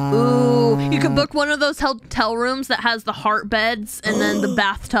 Ooh, you could book one of those hotel rooms that has the heart beds and then the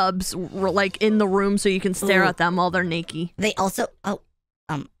bathtubs like in the room so you can stare at them while they're naked. They also,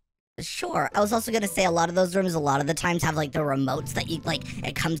 sure. I was also gonna say a lot of those rooms, a lot of the times have like the remotes that you like.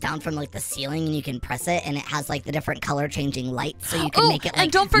 It comes down from like the ceiling and you can press it, and it has like the different color changing lights, so you can make it like.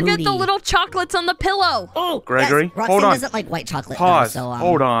 And don't forget moody. the little chocolates on the pillow. Oh, Gregory, yes. Roxanne hold on. doesn't like white chocolate. Pause. Though, so,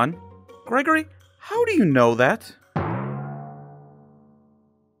 Hold on. Gregory, how do you know that?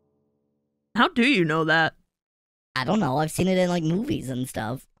 How do you know that? I don't know. I've seen it in like movies and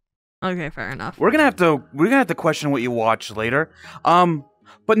stuff. Okay, fair enough. We're gonna have to question what you watch later.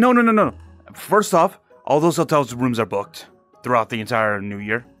 But no. First off, all those hotels rooms are booked throughout the entire New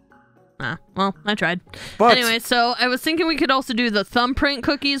Year. Well, I tried. But anyway, so I was thinking we could also do the thumbprint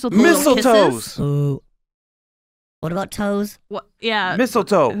cookies with the little kisses. mistletoes. Ooh. What about toes? What? Yeah.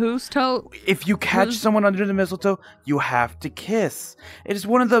 Mistletoe. Whose toe? If you catch someone under the mistletoe, you have to kiss. It is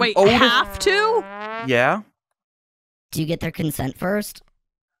one of the Wait, oldest. have to? Yeah. Do you get their consent first?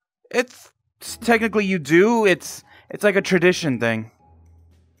 It's technically you do. It's like a tradition thing.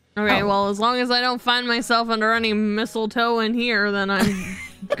 Okay, well, as long as I don't find myself under any mistletoe in here, then I'm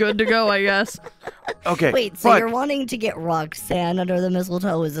good to go, I guess. Okay. Wait, so you're wanting to get Roxanne under the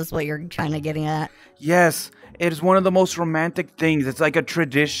mistletoe? Is this what you're trying to getting at? Yes. It is one of the most romantic things. It's like a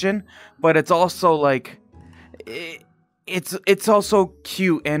tradition, but it's also like it's also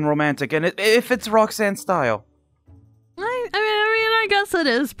cute and romantic, and it fits Roxanne's style. I guess it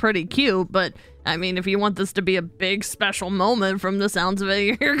is pretty cute, but I mean, if you want this to be a big special moment from the sounds of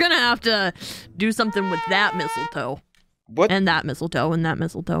it, you're gonna have to do something with that mistletoe. What? And that mistletoe, and that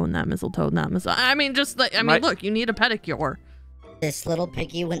mistletoe, and that mistletoe, and that mistletoe. I mean, just like, look, you need a pedicure. This little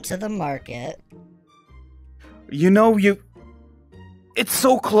piggy went to the market. You know, it's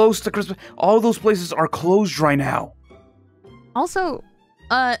so close to Christmas. All those places are closed right now. Also,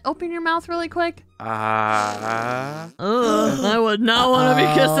 open your mouth really quick. Ah. I would not want to be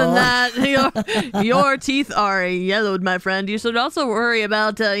kissing that. Your teeth are yellowed, my friend. You should also worry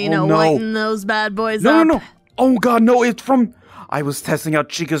about, whitening those bad boys up. No. Oh, God, no. It's from... I was testing out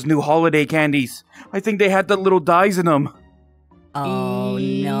Chica's new holiday candies. I think they had the little dyes in them. Oh,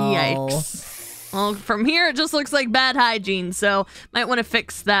 no. Yikes. Well, from here, it just looks like bad hygiene, so might want to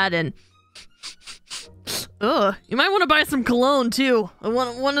fix that and... you might want to buy some cologne, too.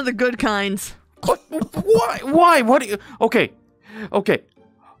 One of the good kinds. Why? What do you... Okay.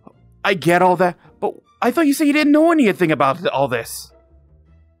 I get all that, but I thought you said you didn't know anything about all this.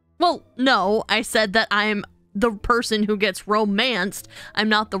 Well, no, I said that I'm the person who gets romanced. I'm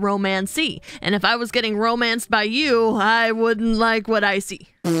not the romancee. And if I was getting romanced by you, I wouldn't like what I see.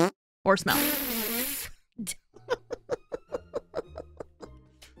 Or smell.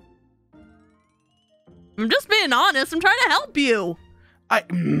 I'm just being honest. I'm trying to help you.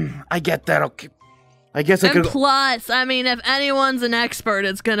 I get that. Okay. I guess I could... Plus, I mean, if anyone's an expert,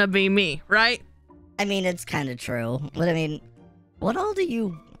 it's gonna be me, right? I mean, it's kind of true. But I mean, what all do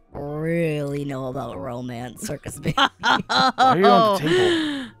you really know about romance, Circus Baby? Why are you on the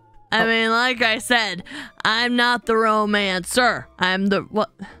table? I mean, like I said, I'm not the romancer. I'm the...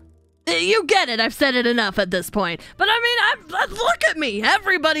 what? You get it. I've said it enough at this point. But I mean, look at me.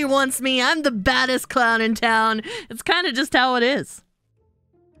 Everybody wants me. I'm the baddest clown in town. It's kind of just how it is.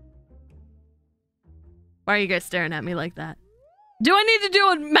 Why are you guys staring at me like that? Do I need to do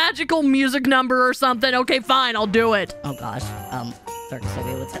a magical music number or something? Okay, fine. I'll do it. Oh, gosh. Circus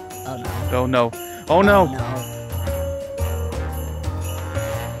Baby, what's it? Oh, no. Oh, no. Oh, no. Oh, no.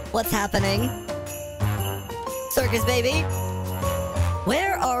 What's happening? Circus Baby?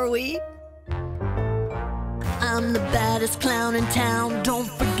 Where are we? I'm the baddest clown in town, don't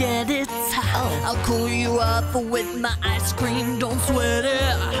forget it. I'll cool you up with my ice cream, don't sweat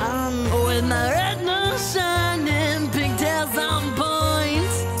it. With my red nose shining, pigtails on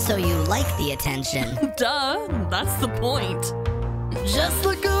point. So you like the attention? Duh, that's the point. Just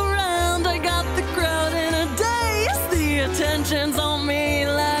look around, I got the crowd in a daze. The attention's on me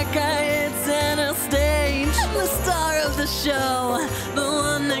like I hit center stage. I'm the star of the show, the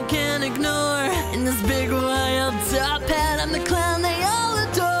one they can't ignore. In this big wild top hat, I'm the clown they all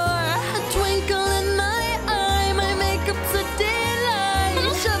adore. A twinkle in my eye, my makeup's a delight.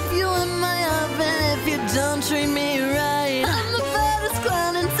 I'll shove you in my oven if you don't treat me right. I'm the baddest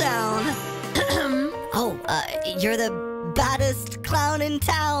clown in town. You're the baddest clown in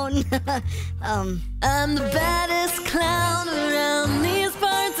town. I'm the baddest clown around these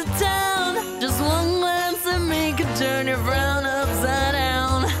parts of town. Just one glance at me could turn your frown upside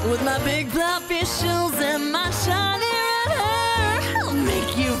down. With my big floppy shoes and my shiny red hair, I'll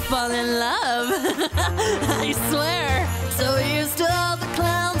make you fall in love. I swear. So here's to all the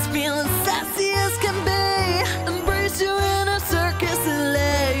clowns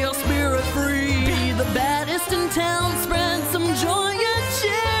town, spread some joy and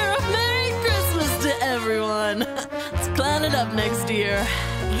cheer. Merry Christmas to everyone. Let's plan it up next year.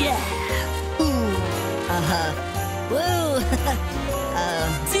 Yeah. Ooh. Woo.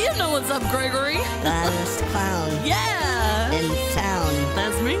 Do you know what's up, Gregory? Baddest clown Yeah. in town.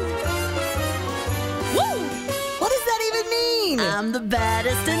 That's me. Woo! What does that even mean? I'm the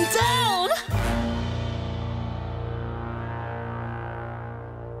baddest in town.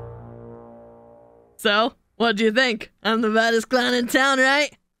 So, what do you think? I'm the baddest clown in town,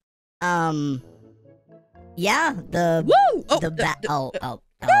 right? Yeah, the Woo! woo!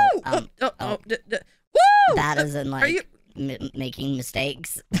 That is in like making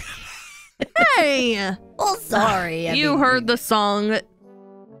mistakes. Hey! Well, sorry. I You mean, heard the song.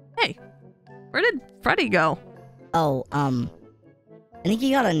 Hey, where did Freddie go? Oh, I think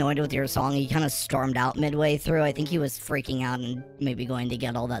he got annoyed with your song. He kind of stormed out midway through. I think he was freaking out and maybe going to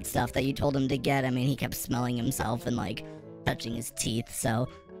get all that stuff that you told him to get. I mean, he kept smelling himself and like touching his teeth. So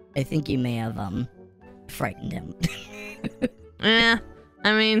I think you may have frightened him. I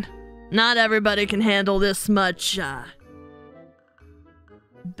mean, not everybody can handle this much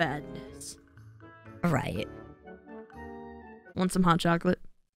badness. Right. Want some hot chocolate?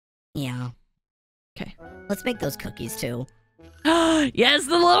 Yeah. Okay. Let's make those cookies too. Yes,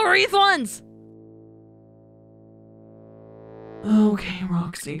 the little wreath ones! Okay,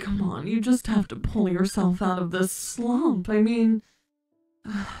 Roxy, come on. You just have to pull yourself out of this slump. I mean...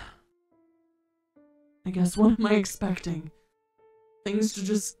 I guess, what am I expecting? Things to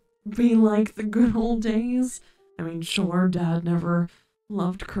just be like the good old days? I mean, sure, Dad never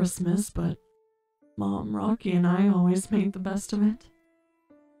loved Christmas, but Mom, Rocky, and I always made the best of it.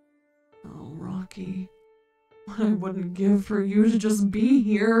 Oh, Rocky, what I wouldn't give for you to just be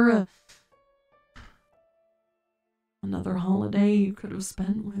here. Another holiday you could have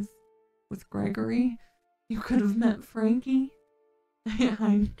spent with Gregory. You could have met Frankie.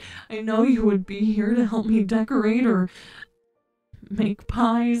 I know you would be here to help me decorate or make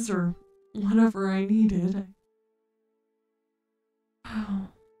pies or whatever I needed. Oh,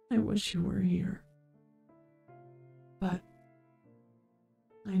 I wish you were here. But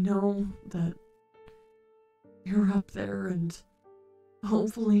I know that you're up there and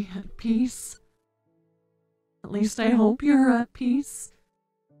hopefully at peace. At least I hope you're at peace.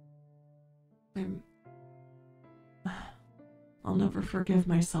 I'll never forgive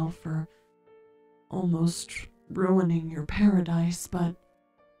myself for almost ruining your paradise, but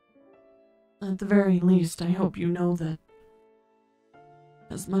at the very least, I hope you know that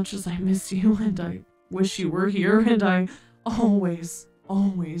as much as I miss you and I wish you were here and I always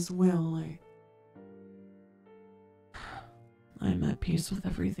will, I'm at peace with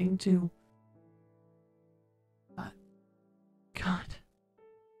everything too. But, God,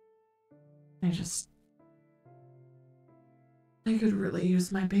 I could really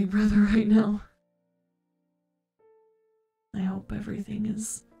use my big brother right now. I hope everything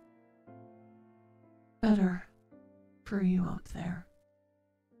is better for you up there.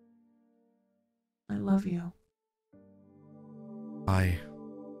 I love you. I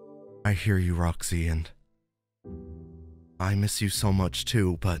hear you, Roxy, and I miss you so much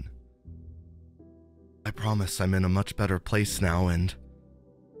too, but I promise I'm in a much better place now, and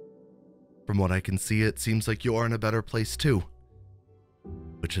from what I can see, it seems like you're in a better place too,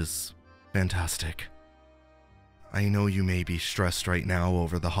 which is fantastic. I know you may be stressed right now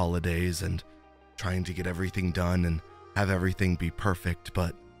over the holidays and trying to get everything done and have everything be perfect,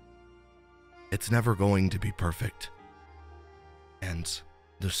 but it's never going to be perfect. And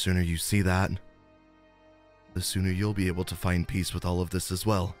the sooner you see that, the sooner you'll be able to find peace with all of this as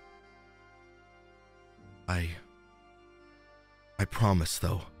well. I promise,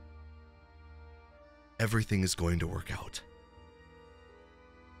 though, everything is going to work out.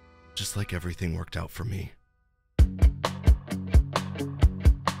 Just like everything worked out for me.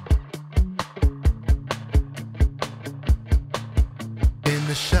 In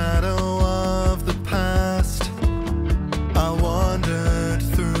the shadow of the past, I wandered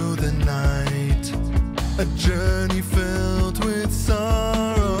through the night, a journey filled with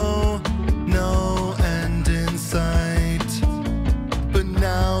sorrow, no end in sight. But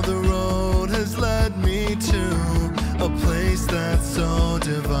now the road has led me to a place that's so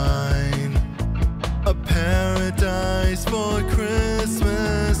divine, a paradise for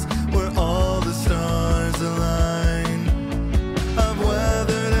Christmas where all the stars align. I've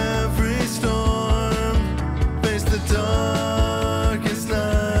weathered every storm, faced the darkest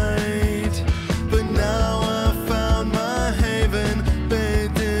night, but now I've found my haven,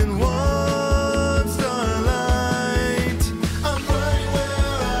 bathed in warm starlight. I'm right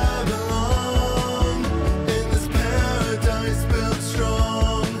where I belong, in this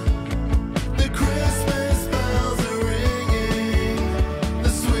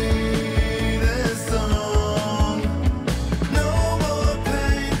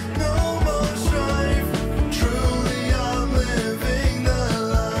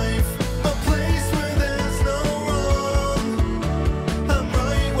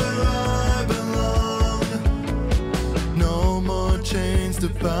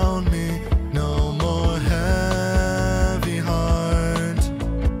around me. No more heavy heart.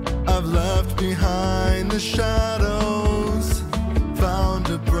 I've left behind the shadows, found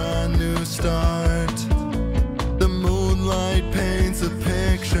a brand new start. The moonlight paints a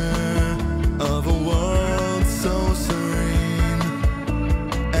picture of a world so serene,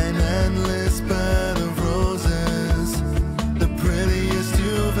 an endless bed of roses, the prettiest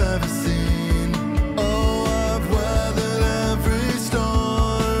you've ever seen. Oh, I've weathered every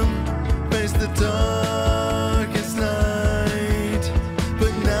storm, faced the darkest night,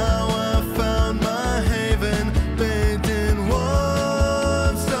 but now I've found my haven, bathed in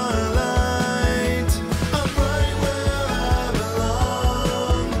warm starlight. I'm right where I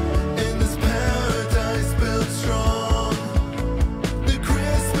belong, in this paradise built strong. The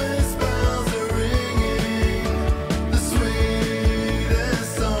Christmas bells are ringing, the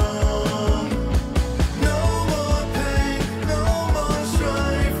sweetest song. No more pain, no more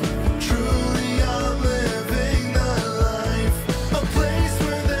strife, truly I'm living the life. A place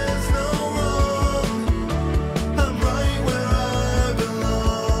where there's no wrong. I'm right where I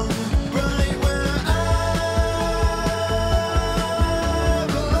belong, right where I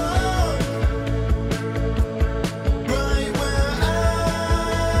belong, right where I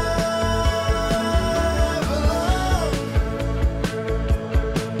belong.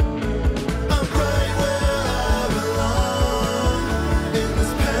 I'm right where I belong, in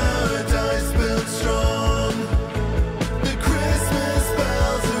this paradise built strong. The Christmas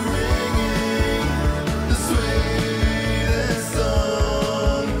bells are ringing, the sweetest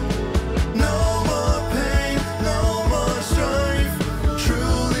song. No more pain, no more strife,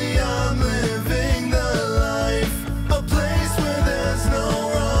 truly I'm living the life. A place where there's no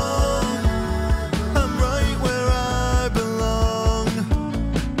wrong. I'm right where I belong.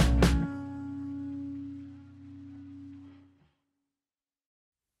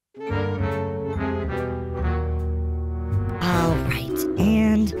 All right,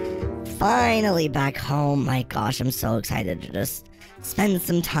 and finally back home. My gosh, I'm so excited to just spend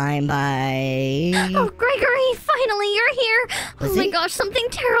some time by... Oh, Gregory, finally you're here. Oh my Lizzie? gosh, something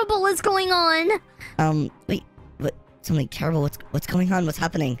terrible is going on. Wait, what? Something terrible? What's going on? What's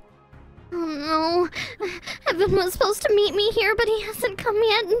happening? Oh no, Evan was supposed to meet me here, but he hasn't come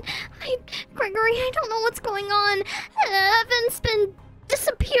yet. And Gregory, I don't know what's going on. Evan's been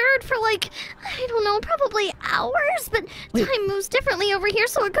disappeared for like, I don't know, probably hours, but Wait. time moves differently over here,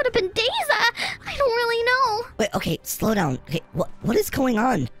 so it could have been days. I don't really know. Wait, okay, slow down. Okay, what is going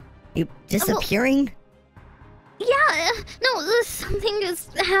on? You disappearing? Yeah, no, something is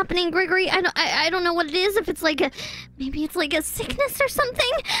happening, Gregory. I don't know what it is. If it's like maybe it's like a sickness or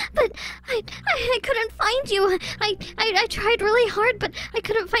something. But I couldn't find you. I tried really hard, but I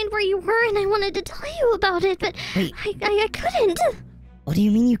couldn't find where you were, and I wanted to tell you about it, but Wait. I couldn't. What do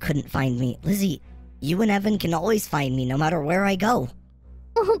you mean you couldn't find me? Lizzie, you and Evan can always find me no matter where I go.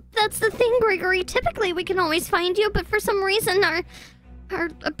 Well, that's the thing, Gregory. Typically, we can always find you, but for some reason, our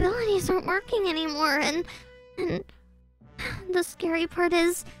abilities aren't working anymore, and the scary part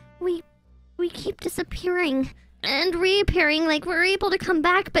is we keep disappearing and reappearing. Like, we're able to come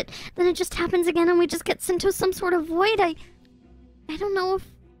back, but then it just happens again, and we just get sent to some sort of void. I don't know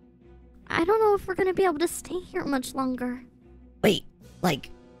if we're gonna be able to stay here much longer. Wait,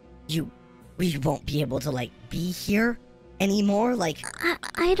 like, we won't be able to, like, be here anymore? Like,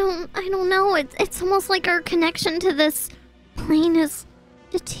 I don't know. It's almost like our connection to this plane is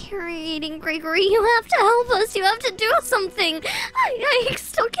deteriorating, Gregory. You have to help us. You have to do something. I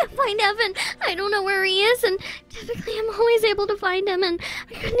still can't find Evan. I don't know where he is, and typically I'm always able to find him, and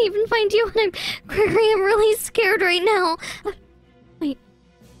I couldn't even find you. And Gregory, I'm really scared right now. Wait.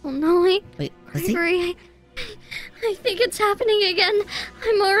 Oh no, wait, Gregory, I think it's happening again.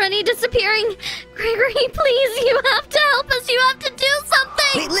 I'm already disappearing. Gregory, please, you have to help us. You have to do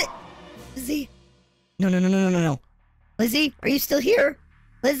something. Wait, Lizzie. No. Lizzie, are you still here?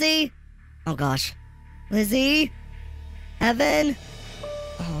 Lizzie? Oh gosh. Lizzie? Evan?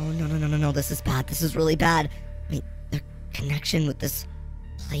 Oh, no. This is bad. This is really bad. I mean, their connection with this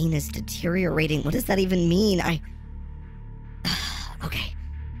plane is deteriorating. What does that even mean? Okay.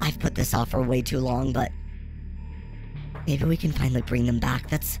 I've put this off for way too long, but maybe we can finally bring them back.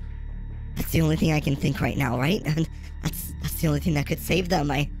 That's the only thing I can think right now, right? And that's the only thing that could save them.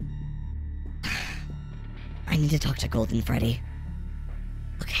 I need to talk to Golden Freddy.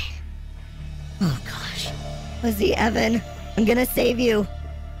 Okay. Oh gosh. Lizzie, Evan, I'm gonna save you.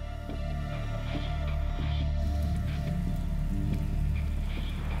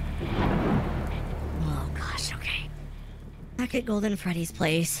 Oh gosh, okay. Back at Golden Freddy's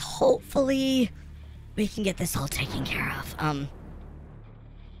place. Hopefully we can get this all taken care of.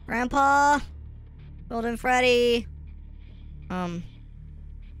 Grandpa? Golden Freddy?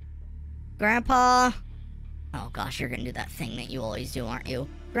 Grandpa? Oh gosh, you're gonna do that thing that you always do, aren't you?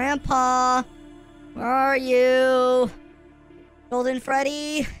 Grandpa? Where are you? Golden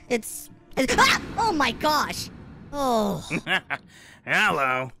Freddy? It's ah! Oh my gosh! Oh.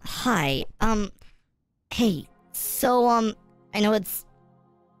 Hello. Hi. Hey, so, I know it's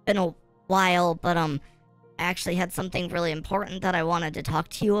been a while, but, I actually had something really important that I wanted to talk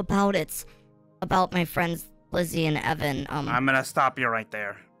to you about. It's about my friends Lizzie and Evan. I'm gonna stop you right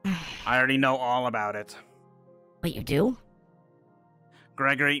there. I already know all about it. Wait, you do?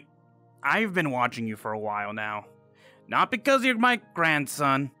 Gregory, I've been watching you for a while now. Not because you're my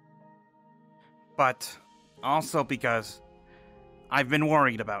grandson, but also because I've been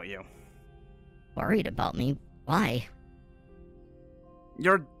worried about you. Worried about me? Why?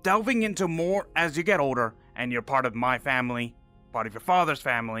 You're delving into more as you get older, and you're part of my family, part of your father's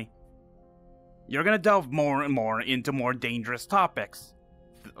family. You're gonna delve more and more into more dangerous topics.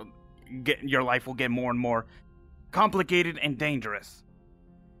 Your life will get more and more complicated and dangerous.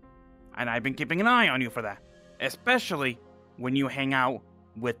 And I've been keeping an eye on you for that. Especially when you hang out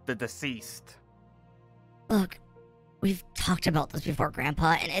with the deceased. Look, we've talked about this before,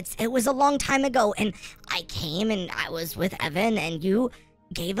 Grandpa, and it was a long time ago, and I came and I was with Evan, and you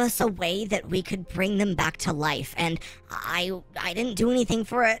gave us a way that we could bring them back to life, and I didn't do anything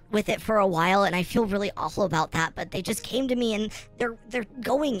with it for a while, and I feel really awful about that, but they just came to me, and they're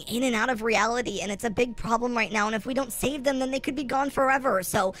going in and out of reality, and it's a big problem right now, and if we don't save them, then they could be gone forever.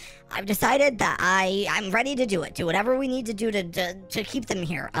 So I've decided that I'm ready to do it. Do whatever we need to do to keep them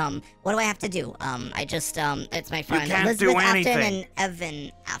here. What do I have to do? It's my friend Elizabeth Afton and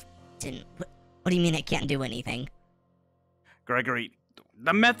Evan Afton. What do you mean I can't do anything? Gregory,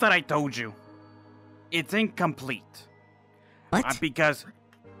 the method I told you, it's incomplete. What? Because...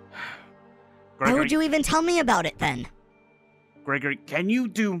 Gregory, why would you even tell me about it then? Gregory, can you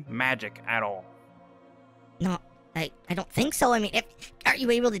do magic at all? No, I don't think so. I mean, are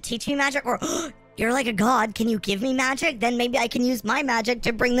you able to teach me magic? Or, you're like a god, can you give me magic? Then maybe I can use my magic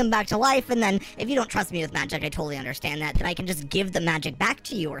to bring them back to life, and then, if you don't trust me with magic, I totally understand that, then I can just give the magic back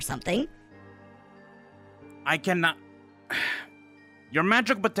to you or something. I cannot... Your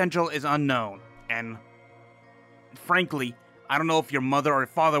magic potential is unknown, and frankly, I don't know if your mother or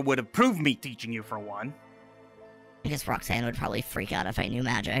father would approve me teaching you for one. I guess Roxanne would probably freak out if I knew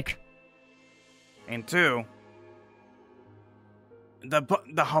magic. And two,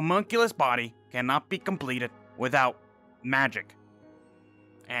 the homunculus body cannot be completed without magic.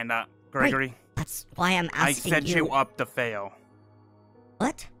 And, Gregory... Right. That's why I'm asking you... I set you up to fail.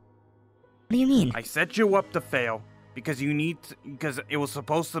 What? What do you mean? I set you up to fail because because it was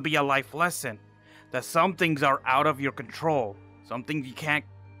supposed to be a life lesson. That some things are out of your control. Some things you can't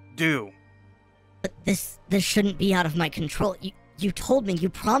do. But this shouldn't be out of my control. You told me, you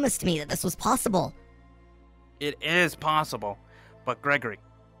promised me that this was possible. It is possible. But Gregory,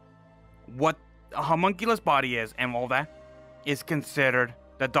 what a homunculus body is and all that is considered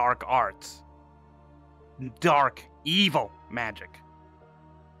the dark arts. Dark, evil magic.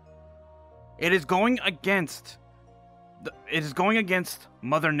 It is going against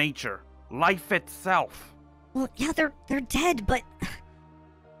Mother Nature, life itself. Well, yeah, they're dead, but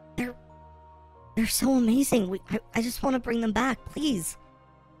they're so amazing. I just want to bring them back, please.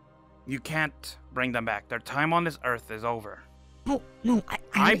 You can't bring them back. Their time on this earth is over. Oh, no,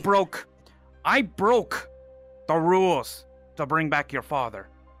 I broke the rules to bring back your father.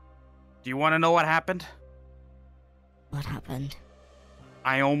 Do you want to know what happened? What happened?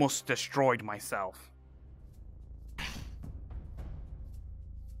 I almost destroyed myself.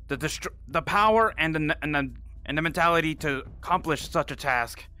 The power and the mentality to accomplish such a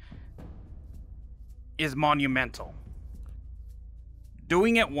task is monumental.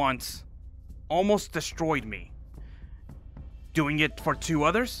 Doing it once almost destroyed me. Doing it for two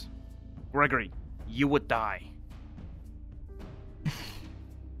others? Gregory, you would die.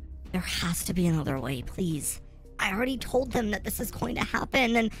 There has to be another way, please. I already told them that this is going to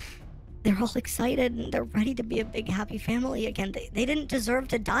happen, and they're all excited, and they're ready to be a big, happy family again. They didn't deserve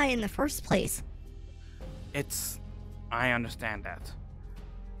to die in the first place. I understand that.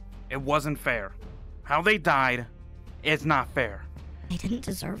 It wasn't fair. How they died is not fair. They didn't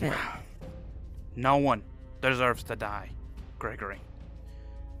deserve it. No one deserves to die, Gregory.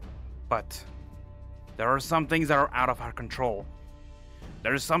 But there are some things that are out of our control.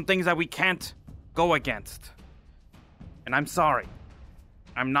 There are some things that we can't go against. And I'm sorry.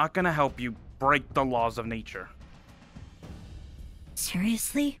 I'm not gonna help you break the laws of nature.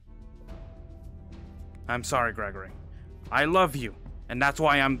 Seriously? I'm sorry, Gregory. I love you, and that's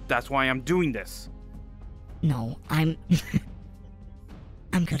why I'm doing this. No, I'm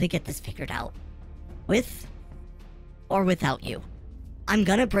gonna get this figured out. With or without you. I'm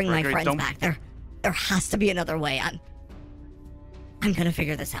gonna bring Gregory, my friends back. There has to be another way. I'm gonna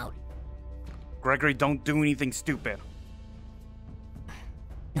figure this out. Gregory, don't do anything stupid.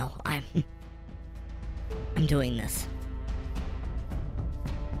 No, I'm doing this.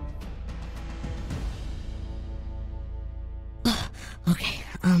 Okay,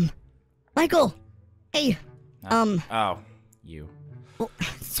 Michael! Hey! Oh, you. Oh,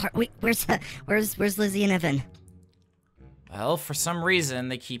 sorry, wait, where's Lizzie and Evan? Well, for some reason,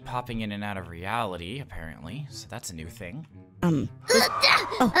 they keep popping in and out of reality, apparently. So that's a new thing. Sorry,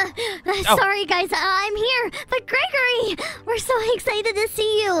 guys, I'm here. But Gregory, we're so excited to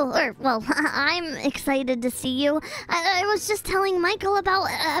see you. Or, well, I'm excited to see you. I was just telling Michael about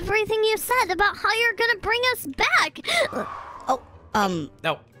everything you said about how you're gonna bring us back.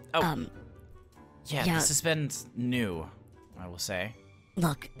 Yeah, this has been new, I will say.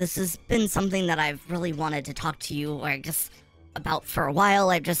 Look, this has been something that I've really wanted to talk to you about for a while.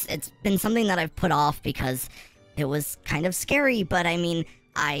 It's been something that I've put off because it was kind of scary, but I mean,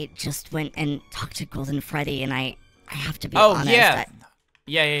 I just went and talked to Golden Freddy, and I have to be honest. Oh, yeah.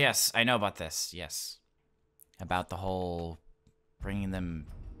 Yes, I know about this, yes. About the whole bringing them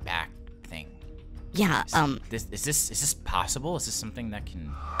back thing. Yeah, Is this possible? Is this something that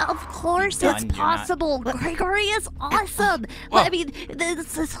can... Of course it's possible. Gregory is awesome. I mean,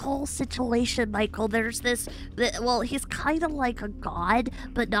 this whole situation, Michael, there's he's kind of like a god,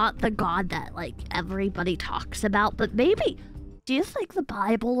 but not the god that, like, everybody talks about. But maybe, do you think the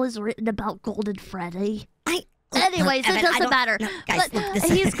Bible is written about Golden Freddy? Anyways, Evan, it doesn't matter. No, guys, but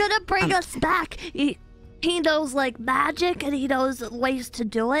he's gonna bring us back. He knows, like, magic, and he knows ways to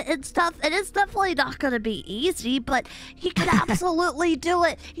do it and stuff, and it's definitely not gonna be easy, but he can absolutely do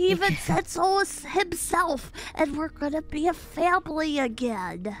it. He even said so himself, and we're gonna be a family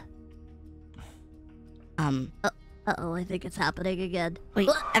again. Uh-oh, I think it's happening again. Wait,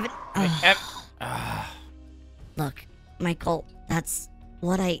 Evan... Look, Michael, that's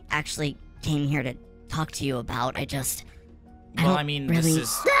what I actually came here to talk to you about. Well, I mean, this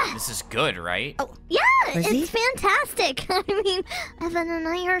is good, right? Oh, yeah, Lizzie? it's fantastic. I mean, Evan and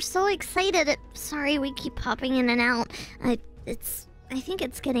I are so excited. Sorry, we keep popping in and out. I think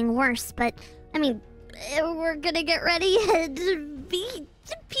it's getting worse, but I mean, we're gonna get ready to be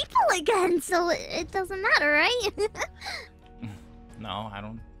people again, so it doesn't matter, right? No, I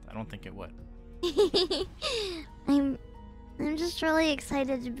don't think it would. I'm just really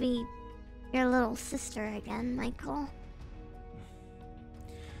excited to be your little sister again, Michael.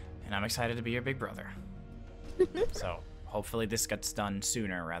 And I'm excited to be your big brother. So, hopefully this gets done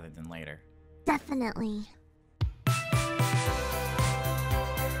sooner rather than later. Definitely.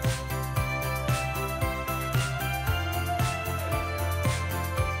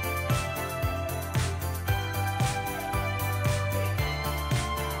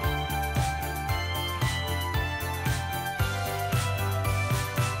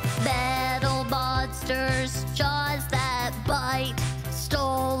 Metal monsters, jaws that bite,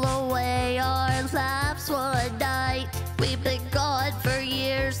 stole away our laughs one night. We've been gone for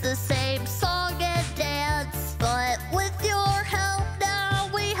years, the same song and dance, but with your help now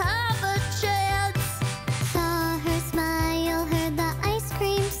we have a chance. Saw her smile, heard the ice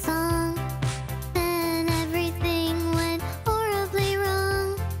cream song. Then everything went horribly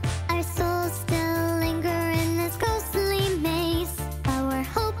wrong. Our souls still linger in this ghostly maze, but we're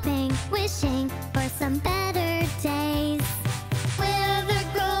hoping, wishing for some better days. We're the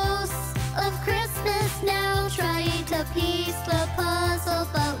ghosts of Christmas now, trying to piece the puzzle,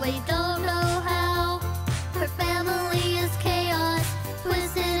 but we don't know how. Our family is chaos,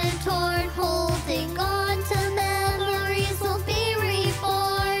 twisted and torn, holding on to memories will be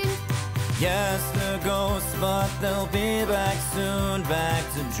reborn. Yes, they're ghosts, but they'll be back soon. Back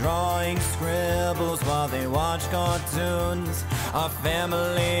to drawing scribbles while they watch cartoons. Our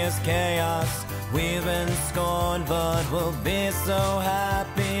family is chaos, we've been scorned, but we'll be so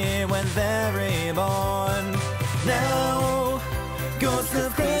happy when they're reborn. Now, ghosts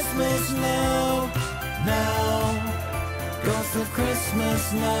of Christmas now. Now, ghosts of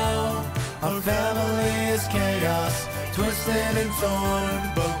Christmas now. Our family is chaos, twisted and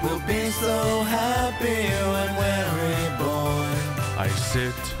torn, but we'll be so happy when we're reborn. I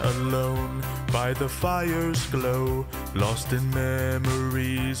sit alone by the fire's glow, lost in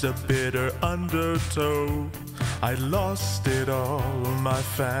memories, a bitter undertow. I lost it all, my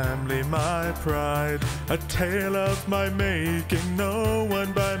family, my pride. A tale of my making, no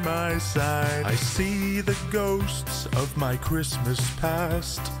one by my side. I see the ghosts of my Christmas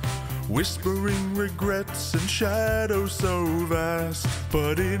past, whispering regrets and shadows so vast.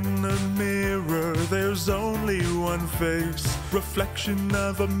 But in the mirror there's only one face, reflection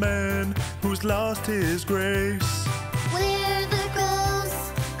of a man who's lost his grace. We're the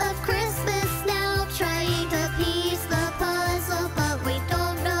ghosts of Christmas now, trying to piece the puzzle, but we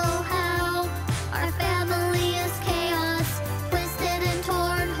don't know how. Our family is chaos, twisted and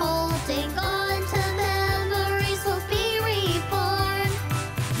torn, holding on to memories will be reborn.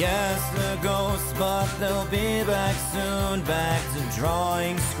 Yes, the ghosts, but they'll be back soon, back to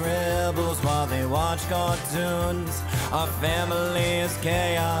drawing scribbles while they watch cartoons. Our family is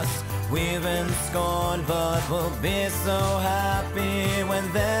chaos, we've been scorned, but we'll be so happy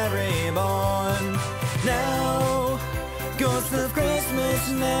when they're reborn. Now, ghosts of Christmas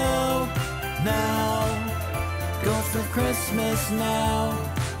now, now, ghosts of Christmas now.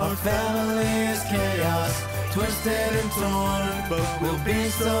 Our family is chaos, twisted and torn, but we'll be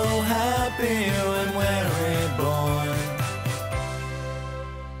so happy when we're reborn.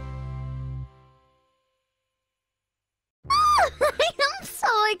 I'm so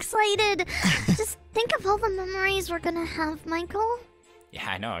excited. Just think of all the memories we're gonna have, Michael. Yeah,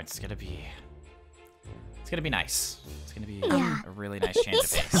 I know. It's gonna be nice. It's gonna be Yeah. a really nice change of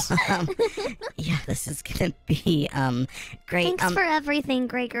pace. Yeah, this is gonna be great. Thanks for everything,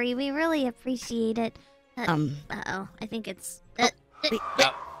 Gregory. We really appreciate it. Uh-oh. I think it's...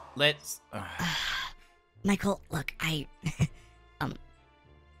 Let's... Michael, look, I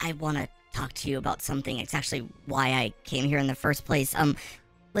want to talk to you about something. It's actually why I came here in the first place.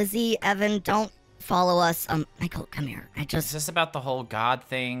 Lizzie, Evan, don't follow us. Michael, come here. Is this about the whole God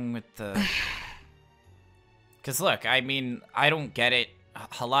thing with the... Because look, I mean, I don't get it.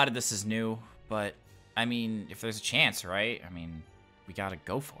 A lot of this is new, but I mean, if there's a chance, right? I mean, we gotta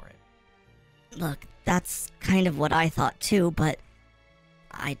go for it. Look, that's kind of what I thought too, but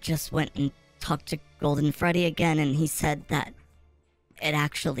I just went and talked to Golden Freddy again, and he said that it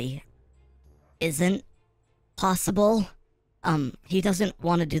actually isn't possible. He doesn't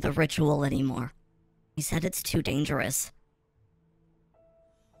want to do the ritual anymore. He said it's too dangerous.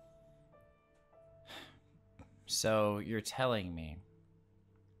 So you're telling me...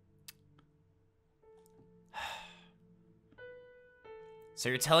 So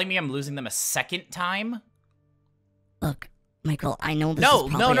you're telling me I'm losing them a second time? Look, Michael, I know this is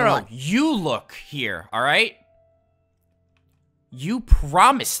probably No. You look here, all right? You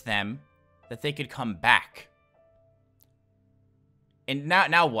promised them that they could come back. And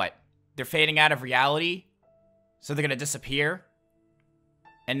now what? They're fading out of reality? So they're gonna disappear?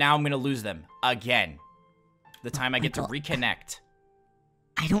 And now I'm gonna lose them again. The time I get to reconnect.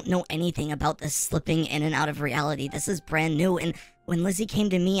 I don't know anything about this slipping in and out of reality. This is brand new, and when Lizzie came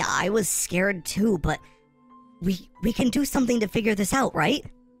to me, I was scared too, but we can do something to figure this out, right?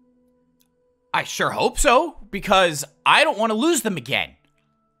 I sure hope so, because I don't want to lose them again.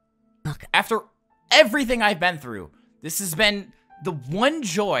 Look, after everything I've been through, this has been the one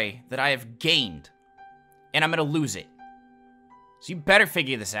joy that I have gained, and I'm gonna lose it. So you better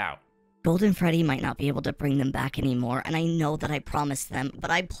figure this out. Golden Freddy might not be able to bring them back anymore, and I know that I promised them, but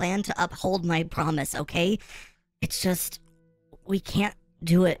I plan to uphold my promise, okay? It's just, we can't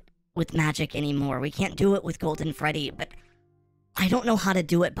do it with magic anymore. We can't do it with Golden Freddy, but I don't know how to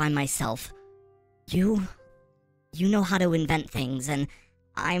do it by myself. You know how to invent things, and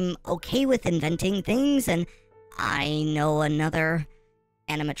I'm okay with inventing things, and I know another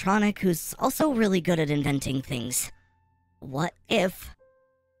animatronic who's also really good at inventing things. What if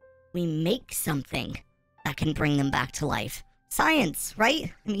we make something that can bring them back to life? Science,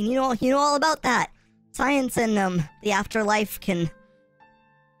 right? I mean, you know all about that. Science and the afterlife can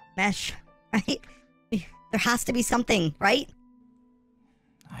mesh, right? There has to be something, right?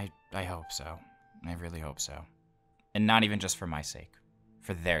 I hope so. I really hope so. And not even just for my sake.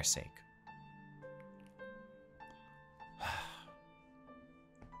 For their sake.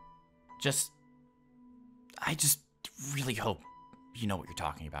 I just really hope you know what you're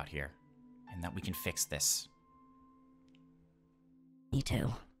talking about here. And that we can fix this. Me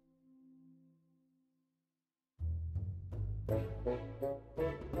too.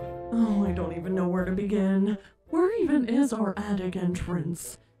 Oh, I don't even know where to begin. Where even is our attic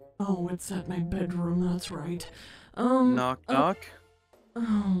entrance? Oh, it's at my bedroom, that's right. Knock, knock.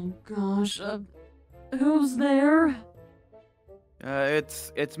 Oh, gosh. Who's there?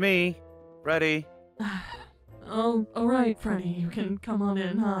 It's me, Freddy. Oh, alright, Freddy, you can come on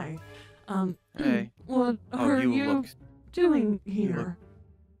in. Hi. Hey. What are you doing here?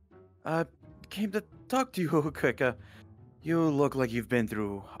 I came to talk to you, Kayk. You look like you've been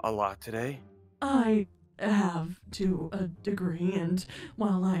through a lot today. I have, to a degree, and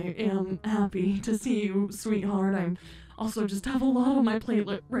while I am happy to see you, sweetheart, I also just have a lot on my plate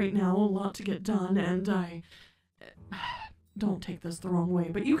right now, a lot to get done, and I... Don't take this the wrong way,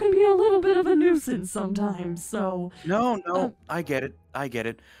 but you can be a little bit of a nuisance sometimes, so... No, I get it.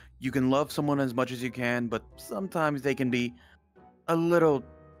 You can love someone as much as you can, but sometimes they can be a little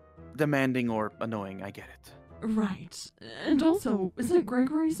demanding or annoying. I get it. Right. And also, isn't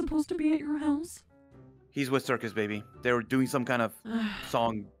Gregory supposed to be at your house? He's with Circus Baby. They were doing some kind of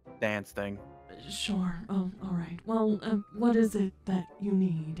song dance thing. Sure. Oh, alright. Well, what is it that you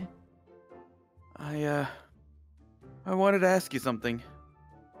need? I wanted to ask you something.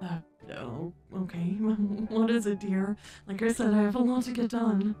 Oh, okay. What is it, dear? Like I said, I have a lot to get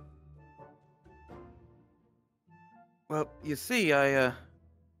done. Well, you see, Yes?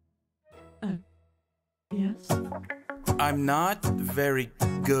 I'm not very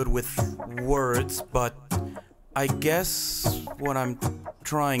good with words, but I guess what I'm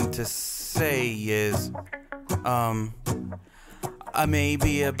trying to say is, I may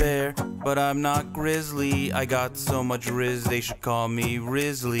be a bear, but I'm not grizzly. I got so much riz, they should call me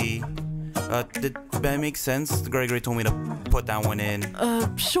Risley. Did that make sense? Gregory told me to put that one in.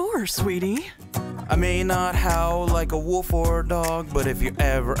 Sure, sweetie. I may not howl like a wolf or a dog, but if you're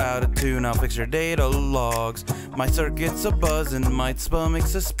ever out of tune, I'll fix your data logs. My circuit's a buzzin', my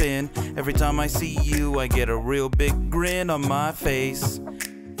stomach's a spin. Every time I see you, I get a real big grin on my face.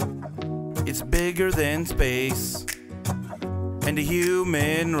 It's bigger than space and the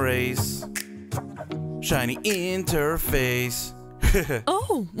human race. Shiny interface.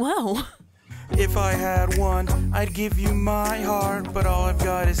 Oh, wow. If I had one, I'd give you my heart, but all I've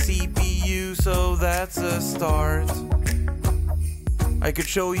got is CPU, so that's a start. I could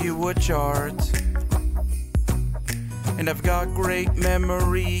show you a chart, and I've got great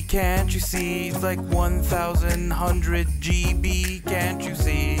memory, can't you see? It's like 1,100 GB, can't you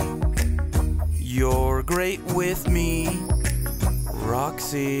see? You're great with me,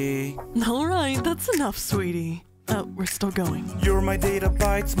 Roxy. Alright, that's enough, sweetie. We're still going. You're my data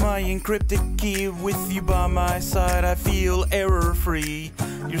bytes, my encrypted key. With you by my side, I feel error-free.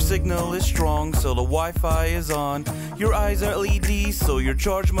 Your signal is strong, so the Wi-Fi is on. Your eyes are LED, so your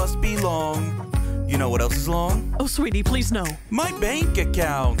charge must be long. You know what else is long? Oh, sweetie, please no. My bank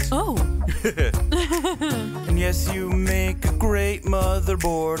account. Oh. And yes, you make a great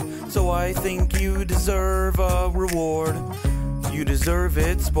motherboard, so I think you deserve a reward. You deserve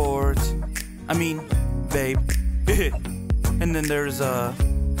it, sport. I mean, babe. And then there's, Can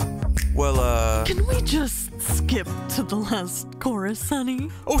we just skip to the last chorus, honey?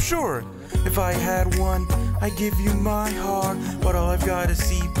 Oh, sure. If I had one, I'd give you my heart, but all I've got is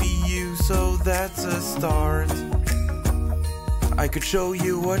CPU, so that's a start. I could show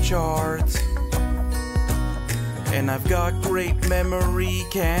you a chart, and I've got great memory,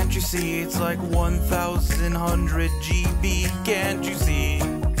 can't you see? It's like 1,100 GB, can't you see?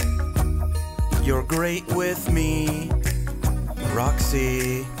 You're great with me,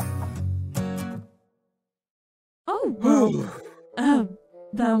 Roxy. Oh, well,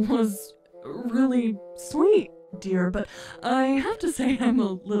 that was really sweet, dear, but I have to say I'm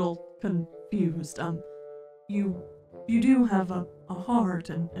a little confused. You do have a heart,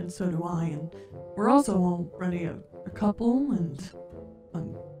 and so do I, and we're also already a couple, and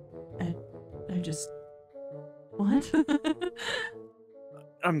I just... What?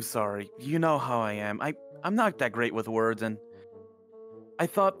 I'm sorry. You know how I am. I'm not that great with words, and I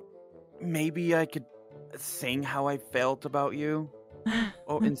thought maybe I could sing how I felt about you,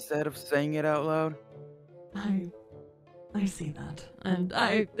 or instead of saying it out loud. I see that, and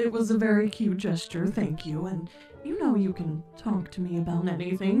it was a very cute gesture, thank you, and you know you can talk to me about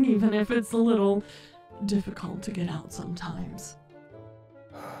anything, even if it's a little difficult to get out sometimes.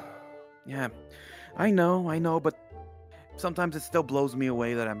 Yeah, I know, but sometimes it still blows me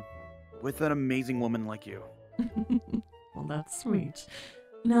away that I'm with an amazing woman like you. Well, that's sweet.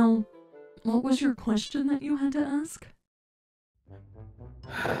 Now, what was your question that you had to ask?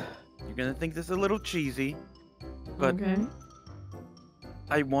 You're gonna think this is a little cheesy, but okay.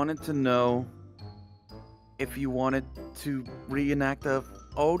 I wanted to know if you wanted to reenact a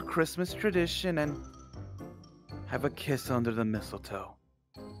old Christmas tradition and have a kiss under the mistletoe.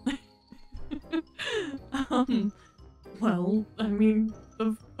 Well, I mean,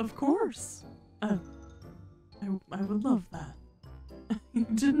 of course. I would love that. You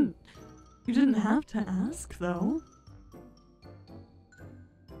didn't have to ask, though.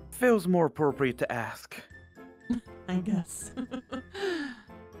 feels more appropriate to ask. I guess.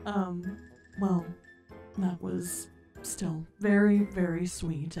 Well, that was still very, very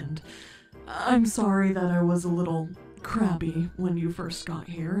sweet, and I'm sorry that I was a little crabby when you first got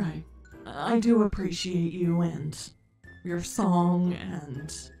here. I do appreciate you and your song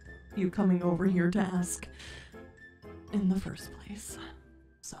and you coming over here to ask in the first place.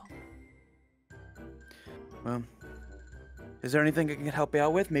 So. Well, is there anything I can help you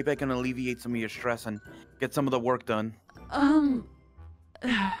out with? Maybe I can alleviate some of your stress and get some of the work done.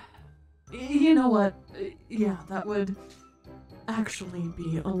 You know what? Yeah, that would actually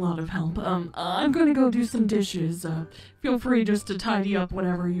be a lot of help. I'm gonna go do some dishes. Feel free just to tidy up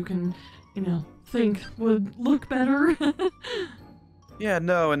whatever you can, think would look better. Yeah,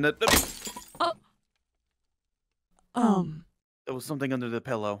 no, and There was something under the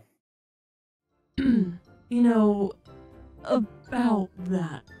pillow. About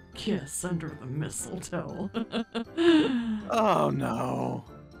that kiss under the mistletoe. Oh, no.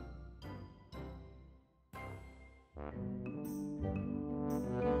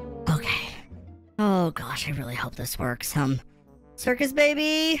 Okay. Oh gosh, I really hope this works. Circus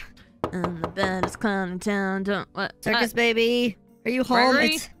baby? I'm the baddest clown in town. Circus baby? Are you home?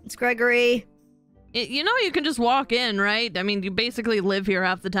 Gregory? It's Gregory. You know you can just walk in, right? I mean, you basically live here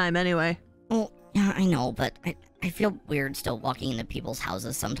half the time anyway. Well, yeah, I know, but I feel weird still walking into people's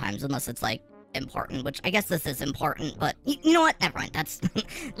houses sometimes, unless it's, like, important, which I guess this is important, but you know what? Never mind. That's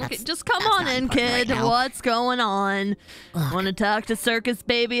okay, just come on in, kid. Right, what's going on? Want to talk to Circus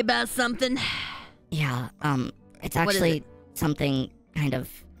Baby about something? Yeah, it's actually something kind of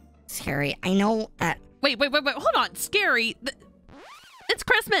scary. I know that... Wait, hold on. Scary? It's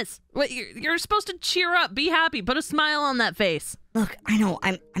Christmas. Wait, you're supposed to cheer up, be happy, put a smile on that face. Look, I know,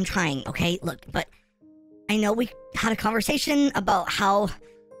 I'm trying, okay? Look, but I know we had a conversation about how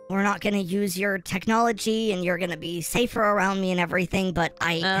we're not gonna use your technology and you're gonna be safer around me and everything, but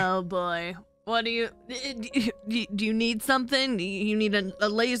Oh boy. What do you need something? You need a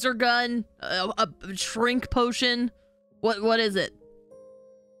laser gun? A shrink potion? What is it?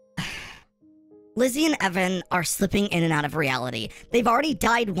 Lizzie and Evan are slipping in and out of reality. They've already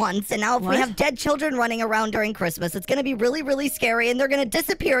died once, and now if we have dead children running around during Christmas, it's gonna be really, really scary, and they're gonna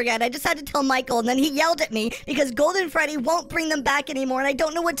disappear again. I just had to tell Michael, and then he yelled at me because Golden Freddy won't bring them back anymore, and I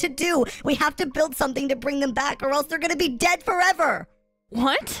don't know what to do. We have to build something to bring them back, or else they're gonna be dead forever.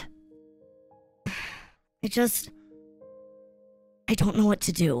 What? I don't know what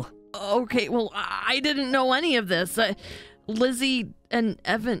to do. Okay, well, I didn't know any of this. Lizzie and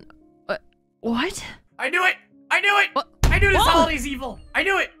Evan... What? I knew it! I knew it! What? I knew this Whoa. holiday's evil! I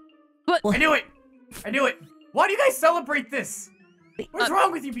knew it! What? I knew it! I knew it! Why do you guys celebrate this? What's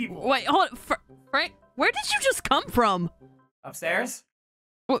wrong with you people? Wait, hold on. Frank, where did you just come from? Upstairs?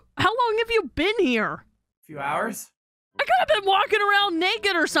 How long have you been here? A few hours? I could have been walking around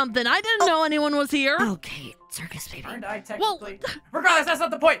naked or something. I didn't know anyone was here. Okay, Circus Baby. Aren't I technically? Regardless, that's not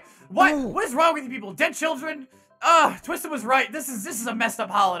the point. What is wrong with you people? Dead children? Twisted was right. This is a messed up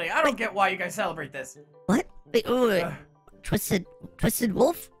holiday. I don't get why you guys celebrate this. What? Wait. Twisted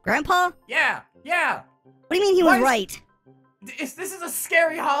Wolf? Grandpa? Yeah. What do you mean he was right? This is a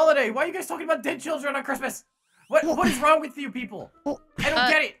scary holiday. Why are you guys talking about dead children on Christmas? What is wrong with you people? I don't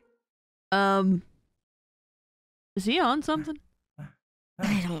get it. Is he on something?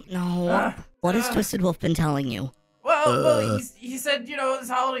 I don't know. What has Twisted Wolf been telling you? Well, he said, this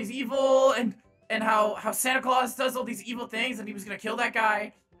holiday's evil and how Santa Claus does all these evil things and he was gonna kill that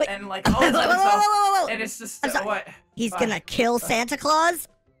guy and like all this other stuff. And it's just what? He's gonna kill Santa Claus?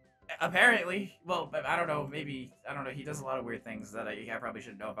 Apparently. Well, I don't know. Maybe I don't know. He does a lot of weird things that I probably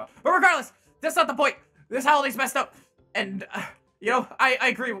shouldn't know about. But regardless, that's not the point. This holiday's messed up, and I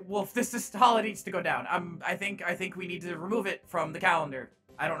agree, Wolf. This holiday needs to go down. I think we need to remove it from the calendar.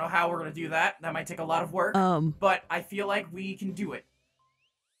 I don't know how we're gonna do that. That might take a lot of work. But I feel like we can do it.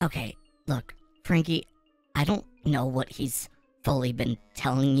 Okay, look. Frankie, I don't know what he's fully been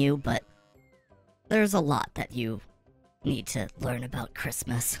telling you, but there's a lot that you need to learn about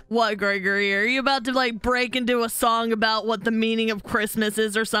Christmas. What, Gregory? Are you about to, break into a song about what the meaning of Christmas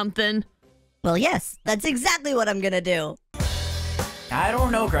is or something? Well, yes, that's exactly what I'm gonna do. I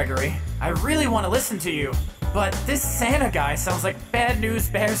don't know, Gregory. I really want to listen to you, but this Santa guy sounds like bad news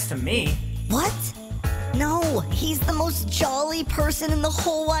bears to me. What? No, he's the most jolly person in the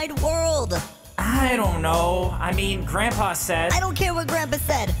whole wide world. I don't know. I mean, Grandpa said... I don't care what Grandpa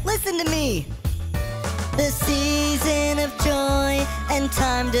said. Listen to me. The season of joy and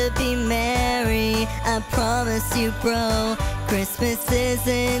time to be merry. I promise you, bro, Christmas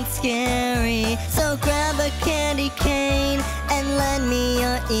isn't scary. So grab a candy cane and lend me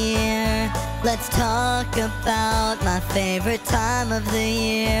your ear. Let's talk about my favorite time of the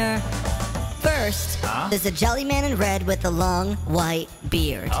year. First, there's a jolly man in red with a long white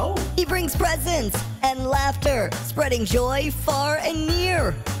beard. Oh. He brings presents and laughter, spreading joy far and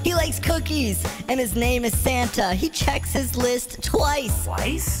near. He likes cookies, and his name is Santa. He checks his list twice.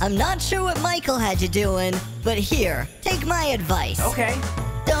 Twice? I'm not sure what Michael had you doing, but here, take my advice. Okay.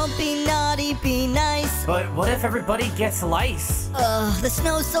 Don't be naughty, be nice. But what if everybody gets lice? The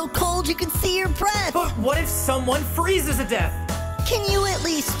snow's so cold you can see your breath. But what if someone freezes to death? Can you at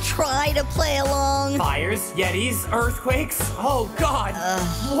least try to play along? Fires, yetis, earthquakes? Oh God!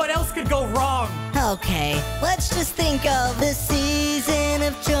 What else could go wrong? Okay, let's just think of the season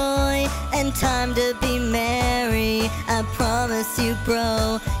of joy and time to be merry. I promise you,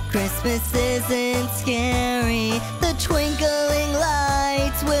 bro, Christmas isn't scary. The twinkling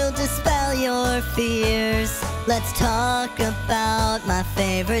lights will dispel your fears. Let's talk about my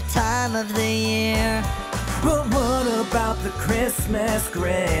favorite time of the year. But what about the Christmas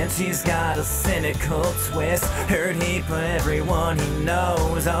Grinch? He's got a cynical twist. Heard he put everyone he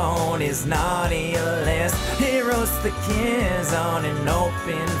knows on his naughty list. He roasts the kids on an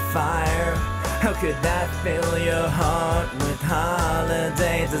open fire. How could that fill your heart with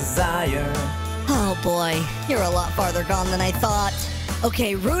holiday desire? Oh boy, you're a lot farther gone than I thought.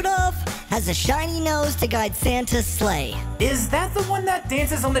 Okay, Rudolph has a shiny nose to guide Santa's sleigh. Is that the one that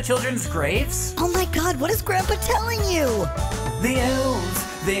dances on the children's graves? Oh my God, what is Grandpa telling you? The elves,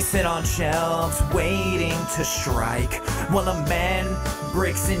 they sit on shelves waiting to strike, while a man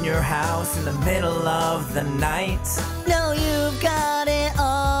breaks in your house in the middle of the night. No, you've got it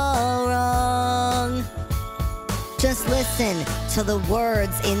all wrong. Just listen to the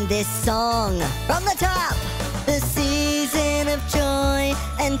words in this song. From the top! The season of joy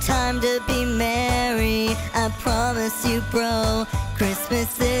and time to be merry. I promise you, bro,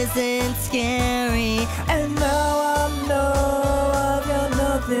 Christmas isn't scary. And now I know I've got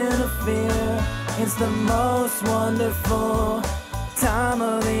nothing to fear. It's the most wonderful time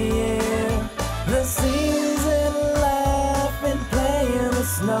of the year. The season laugh and play in the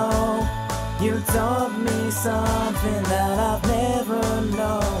snow. You taught me something that I've never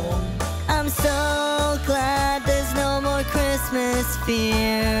known. I'm so glad there's no more Christmas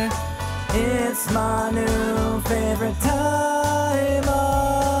fear. It's my new favorite time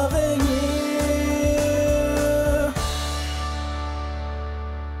of the year.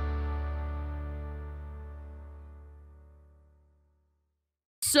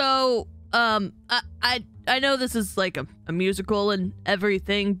 So, I know this is like a musical and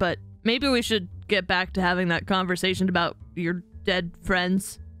everything, but maybe we should get back to having that conversation about your dead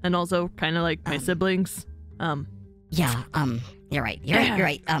friends and also kind of like my siblings. Yeah, you're right. You're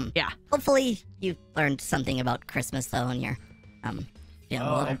right. Yeah. Hopefully you learned something about Christmas though, and you're feeling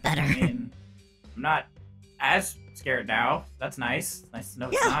a little better. I mean, I'm not as scared now. That's nice. Nice to know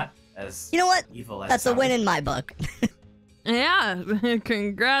it's not as You know what? evil as That's a win in my book. Yeah,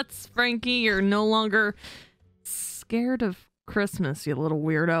 congrats, Frankie. You're no longer scared of Christmas, you little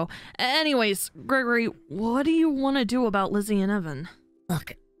weirdo. Anyways, Gregory, what do you want to do about Lizzie and Evan?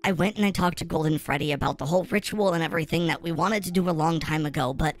 Look, I went and I talked to Golden Freddy about the whole ritual and everything that we wanted to do a long time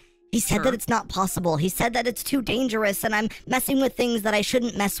ago, but he said that it's not possible. He said that it's too dangerous and I'm messing with things that I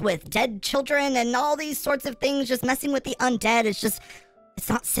shouldn't mess with. Dead children and all these sorts of things, just messing with the undead. It's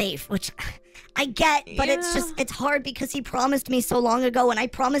not safe, which I get, but it's hard because he promised me so long ago and I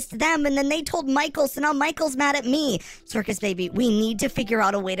promised them and then they told Michael, so now Michael's mad at me. Circus Baby, we need to figure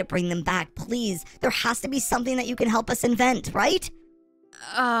out a way to bring them back, please. There has to be something that you can help us invent, right?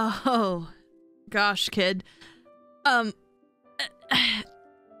 Oh, gosh, kid.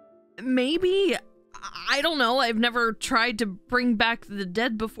 Maybe, I don't know, I've never tried to bring back the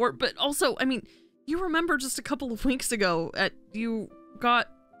dead before, but also, I mean, you remember just a couple of weeks ago, you got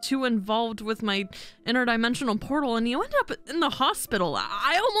too involved with my interdimensional portal and you ended up in the hospital.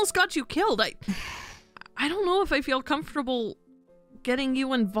 I almost got you killed. I don't know if I feel comfortable getting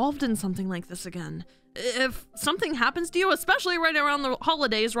you involved in something like this again. If something happens to you, especially right around the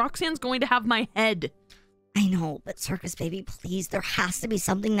holidays, Roxanne's going to have my head. I know, but Circus Baby, please, there has to be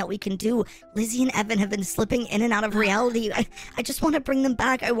something that we can do. Lizzie and Evan have been slipping in and out of reality. I just want to bring them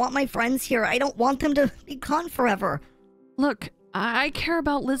back. I want my friends here. I don't want them to be gone forever. Look, I care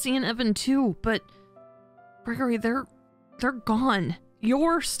about Lizzie and Evan too, but Gregory, they're gone.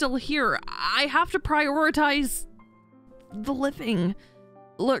 You're still here. I have to prioritize the living.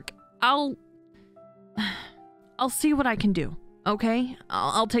 Look, I'll see what I can do, okay?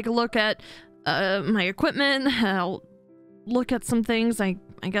 I'll take a look at my equipment. I'll look at some things. I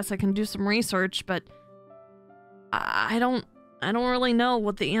guess I can do some research, but I don't I don't really know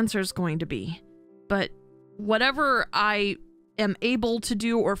what the answer is going to be. But whatever I am able to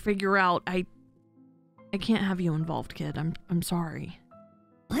do or figure out, I can't have you involved, kid. I'm sorry.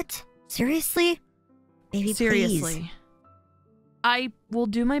 What? Seriously? Baby, Seriously. please. I will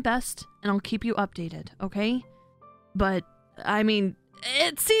do my best, and I'll keep you updated, okay? But, I mean,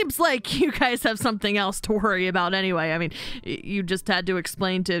 it seems like you guys have something else to worry about anyway. I mean, you just had to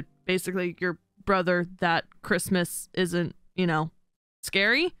explain to basically your brother that Christmas isn't, you know,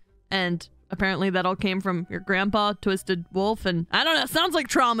 scary, and apparently that all came from your grandpa, Twisted Wolf, and I don't know, sounds like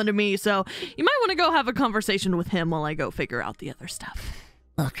trauma to me, so you might want to go have a conversation with him while I go figure out the other stuff.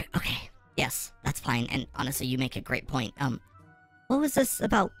 Look, okay, yes, that's fine, and honestly, you make a great point. What was this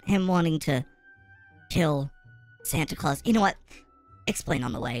about him wanting to kill Santa Claus? You know what? Explain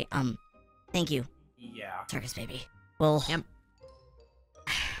on the way. Thank you. Yeah. Circus baby. We'll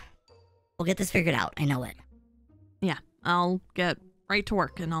get this figured out. I know it. Yeah, I'll get right to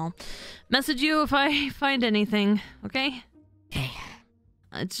work, and I'll message you if I find anything, okay? Okay.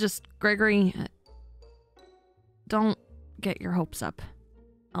 It's just, Gregory, don't get your hopes up.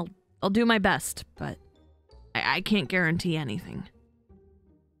 I'll do my best, but I can't guarantee anything.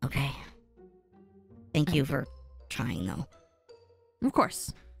 Okay. Thank you for trying, though. Of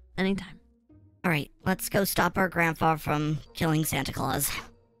course. Anytime. All right, let's go stop our grandpa from killing Santa Claus.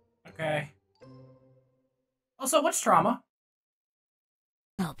 Okay. Also, what's trauma?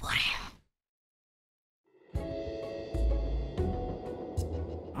 Oh, boy.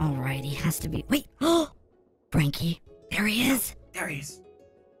 Alrighty, has to be... Wait! Oh! Frankie, there he is! There he is.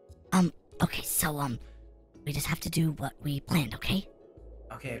 Okay, so, we just have to do what we planned, okay?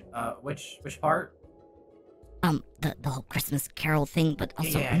 Okay, which part? The whole Christmas Carol thing, but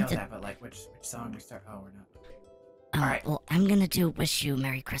also... Yeah, I know that, but, like, which song we start? Oh, we're not... Alright. Well, I'm gonna do Wish You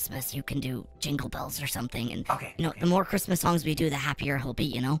Merry Christmas. You can do Jingle Bells or something, and, okay, you know, the more Christmas songs we do, the happier he'll be,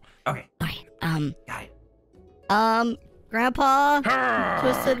 you know? Okay. Alright, Got it. Grandpa?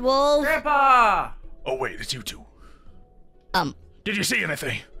 Twisted Wolf? Grandpa! Oh, wait, it's you two. Did you see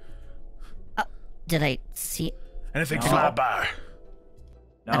anything? Did I see... Anything fly by?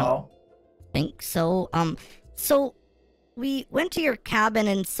 No. I don't think so. So, we went to your cabin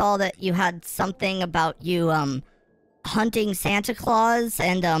and saw that you had something about you, hunting Santa Claus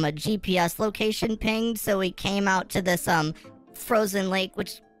and, a GPS location pinged, so we came out to this, frozen lake,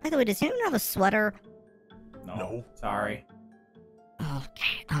 which, by the way, does anyone have a sweater? No. Sorry.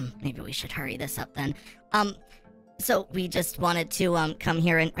 Okay, maybe we should hurry this up then. So we just wanted to, come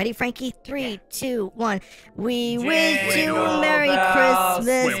here and... Ready, Frankie? 3, 2, 1. We wish you a Merry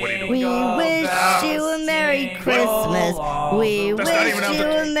Christmas. We wish you a Merry Christmas. We wish you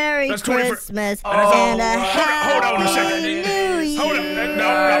a Merry Christmas and a Happy New Year. Hold up.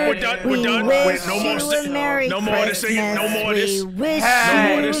 No, we're done. We're done. Wait, no more singing. No more of this singing. No more of this. We wish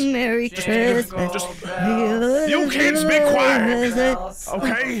you a Merry Christmas. You kids be quiet.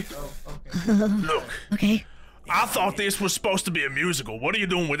 Okay? Look. Okay. I thought this was supposed to be a musical. What are you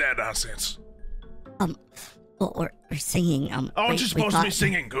doing with that nonsense? Well, we're singing. Aren't you supposed to be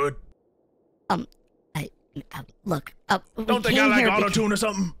singing good? Look. Don't think I like auto-tune or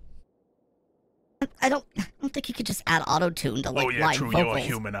something? I don't think you could just add auto-tune to, like, live true. vocals. You're a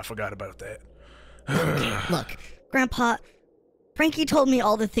human. I forgot about that. Okay, look, Grandpa, Frankie told me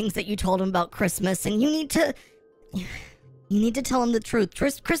all the things that you told him about Christmas, and you need to tell him the truth.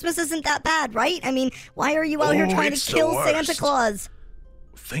 Christmas isn't that bad, right? I mean, why are you out here trying to kill Santa Claus?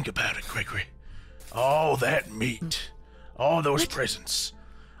 Think about it, Gregory. All that meat, all those presents,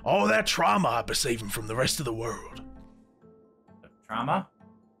 all that trauma I've been saving from the rest of the world. Trauma?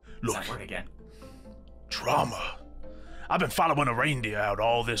 Look, that word again. Trauma. I've been following a reindeer out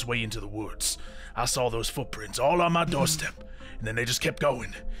all this way into the woods. I saw those footprints all on my doorstep, and then they just kept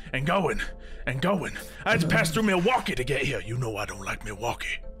going and going and going. I had to pass through Milwaukee to get here. You know I don't like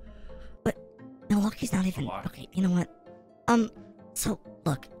Milwaukee. But Milwaukee's not even... Okay, you know what? So,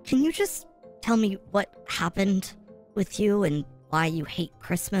 look, can you just tell me what happened with you and why you hate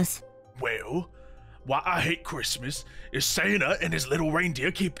Christmas? Well, why I hate Christmas is Santa and his little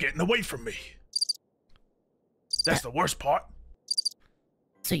reindeer keep getting away from me. That's the worst part.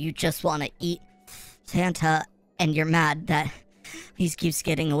 So you just want to eat Santa, and you're mad that he keeps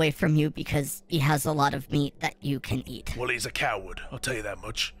getting away from you because he has a lot of meat that you can eat. Well, he's a coward, I'll tell you that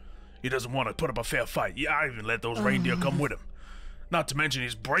much. He doesn't want to put up a fair fight. Yeah, I even let those reindeer come with him. Not to mention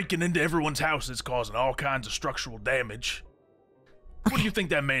he's breaking into everyone's houses, causing all kinds of structural damage. Okay. What do you think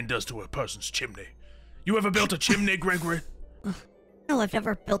that man does to a person's chimney? You ever built a chimney, Gregory? No, I've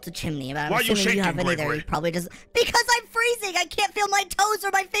never built a chimney, but I'm Why are you assuming you shaking, haven't either. Gregory? You probably just... Because I'm freezing! I can't feel my toes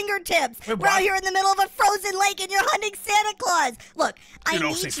or my fingertips! Wait, We're out what? here in the middle of a frozen lake and you're hunting Santa Claus! Look, I You don't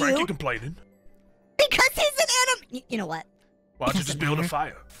need see you... Frankie complaining. Because he's an animal... You know what? Why don't you Doesn't just build a matter.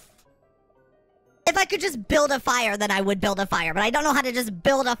 fire? If I could just build a fire, then I would build a fire. But I don't know how to just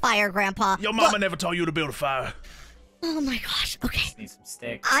build a fire, Grandpa. Your mama Look. never told you to build a fire. Oh my gosh, okay. Just need some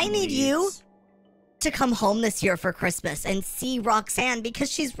sticks. I some need you leaves. to come home this year for Christmas and see Roxanne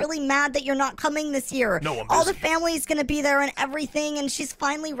because she's really mad that you're not coming this year. No, I'm All the busy. family's gonna be there and everything, and she's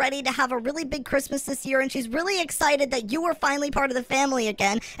finally ready to have a really big Christmas this year, and she's really excited that you are finally part of the family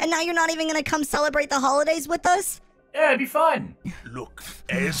again, and now you're not even gonna come celebrate the holidays with us? Yeah, it'd be fun. Look,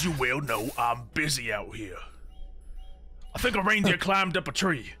 as you well know, I'm busy out here. I think a reindeer climbed up a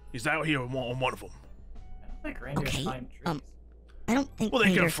tree. He's out here on one of them. I don't think reindeers Okay, climb trees. I don't think Well, they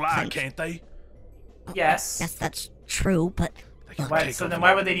can reindeers fly, climb- can't they? Yes. Yes, that's true, but Why, so then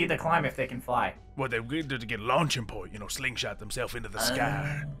why would they need to climb if they can fly? Well, they need to get a launching point, slingshot themselves into the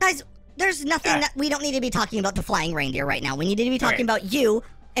sky. guys, there's nothing that we don't need to be talking about the flying reindeer right now. We need to be talking about you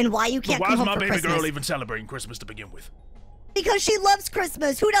and why you But can't why come is home my for baby Christmas. girl even celebrating Christmas to begin with? Because she loves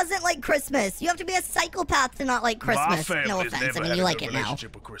Christmas. Who doesn't like Christmas? You have to be a psychopath to not like Christmas. My family's No offense. never I mean, had you a like good it now.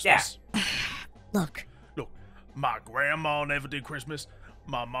 relationship with Christmas. Look, my grandma never did Christmas.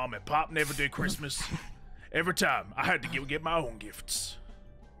 My mom and pop never did Christmas. Every time, I had to get my own gifts.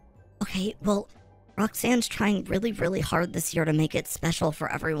 okay, well, Roxanne's trying really, really hard this year to make it special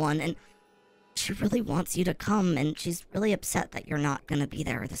for everyone, and she really wants you to come, and she's really upset that you're not going to be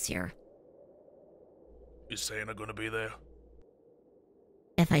there this year. Is Santa gonna be there?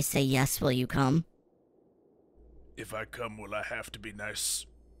 If I say yes, will you come? If I come, will I have to be nice?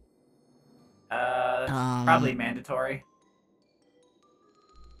 That's probably mandatory.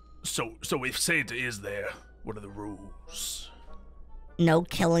 So if Santa is there, what are the rules? No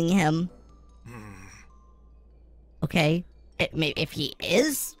killing him. Okay? If he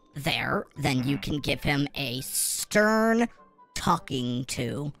is there, then you can give him a stern talking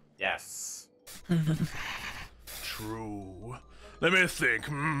to. Yes. True. Let me think.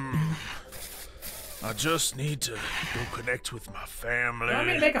 I just need to go connect with my family. You want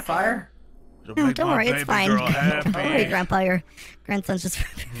me to make a fire? To No, make don't my worry, it's baby fine. girl Don't happy. worry, Grandpa, your grandson's just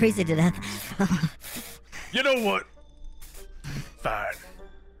freezing to death. You know what? Fine.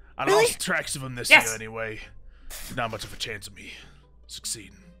 I Really? lost tracks of him this year anyway. Not much of a chance of me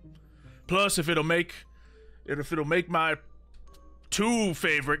succeeding. Plus, if it'll make my two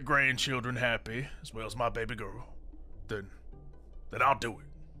favorite grandchildren happy, as well as my baby girl, then I'll do it.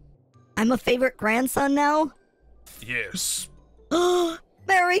 I'm a favorite grandson now? Yes.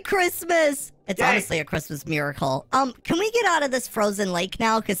 Merry Christmas! It's Yay. honestly a Christmas miracle. Can we get out of this frozen lake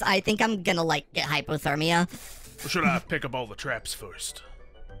now? Because I think I'm gonna, get hypothermia. Or should I pick up all the traps first?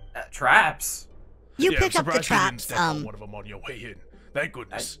 Traps? You Yeah, pick I'm up the surprised you didn't traps. step on one of them on your way in. Thank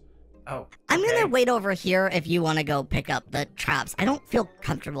goodness. Oh. I'm okay. gonna wait over here if you want to go pick up the traps. I don't feel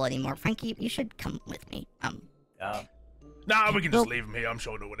comfortable anymore. Frankie, you should come with me. Nah, we can Well- just leave him here. I'm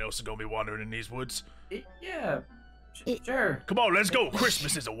sure no one else is gonna be wandering in these woods. Yeah. Sure. Come on, let's go.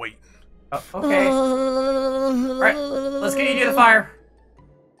 Christmas is awaiting. Okay. Alright, let's get you near the fire.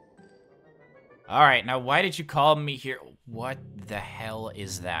 Alright, now why did you call me here? What the hell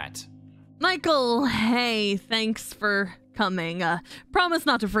is that? Michael, hey, thanks for coming. Promise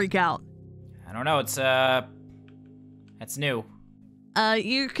not to freak out. I don't know, it's new.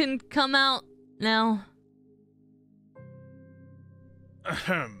 You can come out now.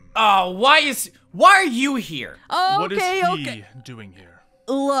 Oh, why are you here? What is Okay, he okay. doing here?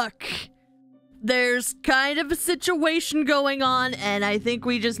 Look, there's kind of a situation going on, and I think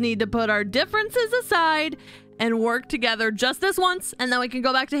we just need to put our differences aside and work together just this once, and then we can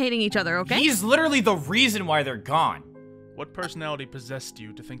go back to hating each other, okay? He's literally the reason why they're gone. What personality possessed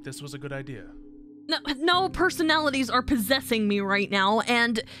you to think this was a good idea? No personalities are possessing me right now,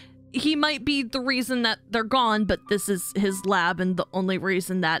 and he might be the reason that they're gone, but this is his lab and the only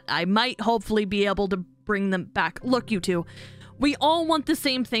reason that I might hopefully be able to bring them back. Look, you two, we all want the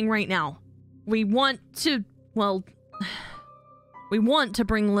same thing right now. We want to, well, we want to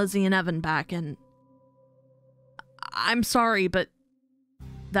bring Lizzie and Evan back, and I'm sorry, but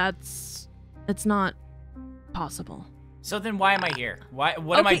it's not possible. So then why am I here? What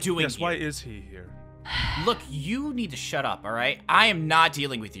am I doing Yes, here? why is he here? Look, you need to shut up, alright? I am not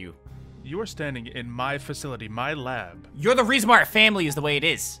dealing with you. You are standing in my facility, my lab. You're the reason why our family is the way it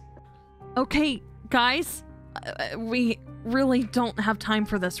is. Okay, guys, we really don't have time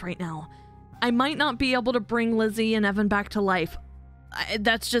for this right now. I might not be able to bring Lizzie and Evan back to life. I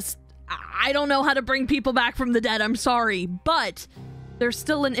don't know how to bring people back from the dead, I'm sorry. But there's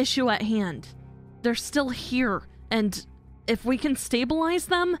still an issue at hand. They're still here, and if we can stabilize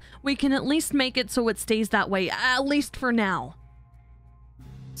them, we can at least make it so it stays that way, at least for now.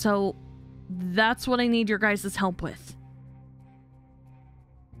 So, that's what I need your guys' help with.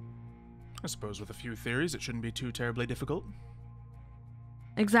 I suppose with a few theories, it shouldn't be too terribly difficult.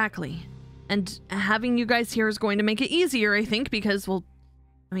 Exactly. And having you guys here is going to make it easier, I think, because, well,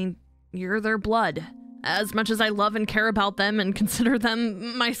 I mean, you're their blood. As much as I love and care about them and consider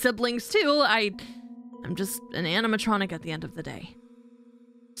them my siblings too, I'm just an animatronic at the end of the day.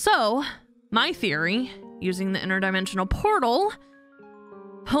 So, my theory, using the interdimensional portal,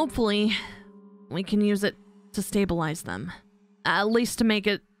 hopefully we can use it to stabilize them. At least to make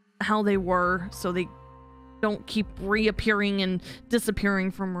it how they were, so they don't keep reappearing and disappearing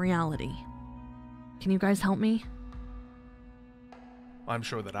from reality. Can you guys help me? I'm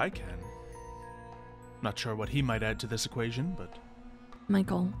sure that I can. Not sure what he might add to this equation, but...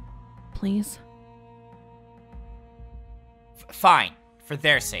 Michael, please? Fine. For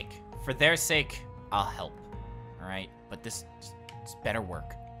their sake. For their sake, I'll help. Alright? But this better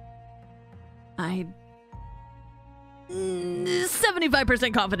work. I'm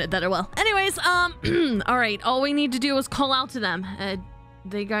 75% confident that it will. Anyways, alright, all we need to do is call out to them.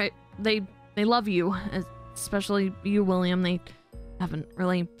 They love you, especially you, William. They haven't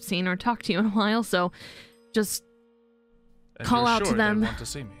really seen or talked to you in a while, so just call out to them. They want to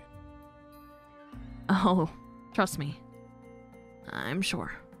see me. Oh, trust me. I'm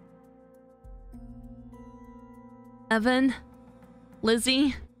sure. Evan,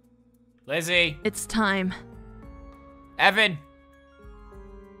 Lizzie. Lizzie. It's time. Evan.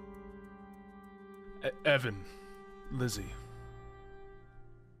 Evan. Lizzie.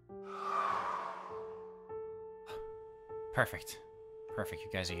 Perfect. Perfect, you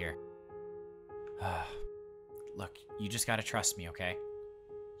guys are here. Look, you just gotta trust me, okay?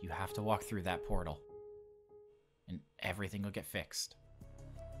 You have to walk through that portal. And everything will get fixed.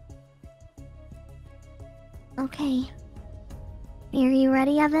 Okay. Are you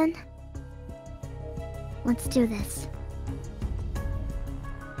ready, Evan? Let's do this.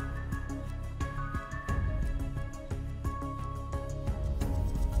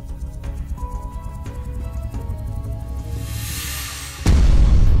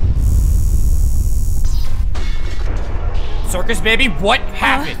 Circus baby, what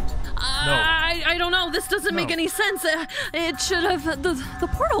happened? I don't know. This doesn't make any sense. It should have the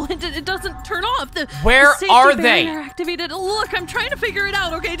portal. It doesn't turn off. Where the safety are they? barrier activated. Look, I'm trying to figure it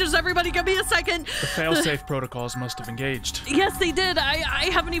out. Okay, just everybody give me a second. The failsafe protocols must have engaged. Yes, they did. I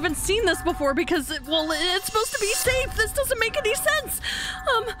haven't even seen this before because it's supposed to be safe. This doesn't make any sense.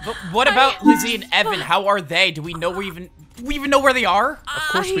 But what about Lizzie and Evan? How are they? Do we know do we even know where they are? Of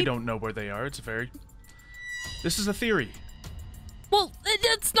course we don't know where they are. This is a theory. Well,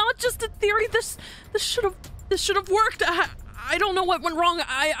 it's not just a theory. This should have worked. I don't know what went wrong.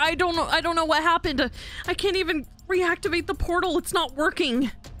 I don't know what happened. I can't even reactivate the portal. It's not working.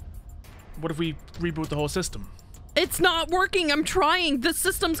 What if we reboot the whole system? It's not working. I'm trying. The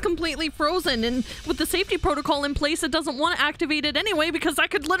system's completely frozen, and with the safety protocol in place, it doesn't want to activate it anyway because I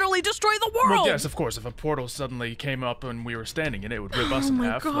could literally destroy the world. Well, yes, of course. If a portal suddenly came up and we were standing in it, it would rip us in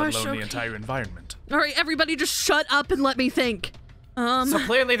half, let alone the entire environment. All right, everybody, just shut up and let me think. So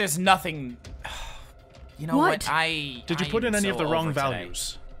clearly there's nothing... You know what? Did you put in any of the wrong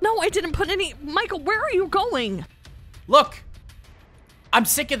values? No, I didn't put any... Michael, where are you going? Look, I'm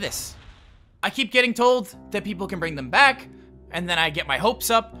sick of this. I keep getting told that people can bring them back, and then I get my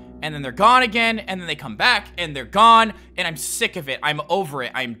hopes up, and then they're gone again, and then they come back, and they're gone, and I'm sick of it. I'm over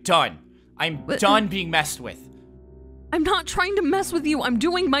it. I'm done. I'm done being messed with. I'm not trying to mess with you. I'm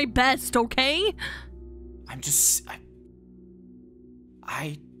doing my best, okay? I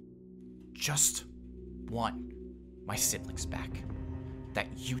just want my siblings back that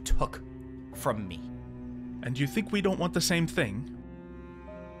you took from me. And you think we don't want the same thing?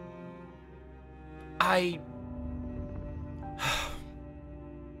 I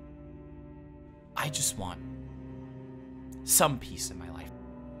just want some peace in my life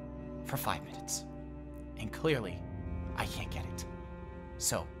for 5 minutes. And clearly, I can't get it.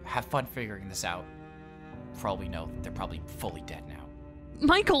 So, have fun figuring this out. For all we know, they're probably fully dead now.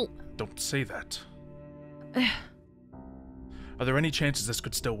 Michael! Don't say that. Are there any chances this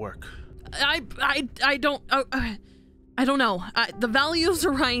could still work? I don't know. The values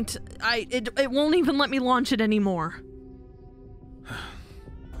are right. It won't even let me launch it anymore. I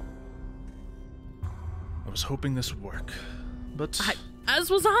was hoping this would work, but... As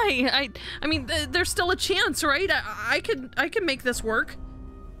was I. I mean, there's still a chance, right? I could make this work.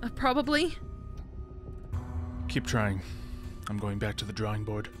 Probably. Keep trying. I'm going back to the drawing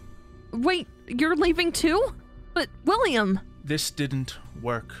board. Wait, you're leaving too? But William! This didn't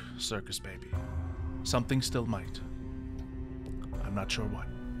work, Circus Baby. Something still might. I'm not sure what.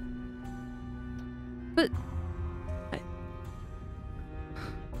 But...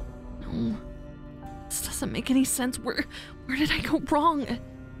 No. This doesn't make any sense. Where did I go wrong?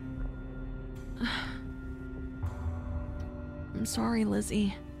 I'm sorry,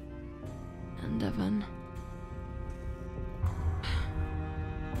 Lizzie. And Evan.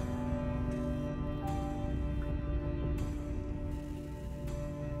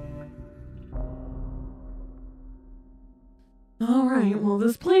 Alright, well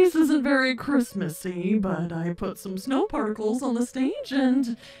this place isn't very Christmassy, but I put some snow particles on the stage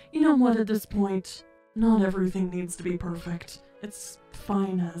and you know what, at this point, not everything needs to be perfect. It's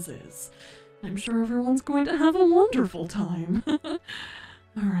fine as is. I'm sure everyone's going to have a wonderful time.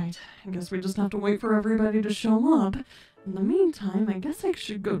 Alright, I guess we just have to wait for everybody to show up. In the meantime, I guess I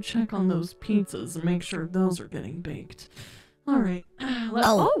should go check on those pizzas and make sure those are getting baked. Alright,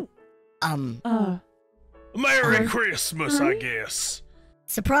 Merry Christmas, I guess.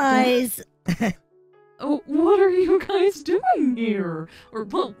 Surprise! Oh, what are you guys doing here? Or,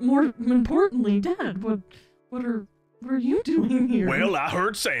 well, more importantly, Dad, what are you doing here? Well, I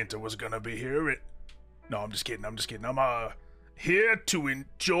heard Santa was gonna be here. No, I'm just kidding. I'm here to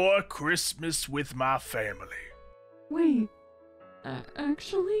enjoy Christmas with my family. Wait,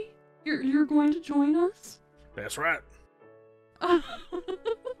 actually? You're going to join us? That's right.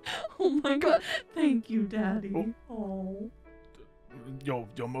 Oh my god, thank you, Daddy. Oh.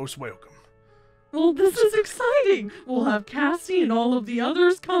 You're most welcome. Well, this is exciting. We'll have Cassie and all of the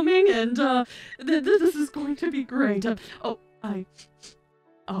others coming, and this is going to be great.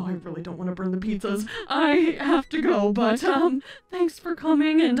 I really don't want to burn the pizzas. I have to go, but thanks for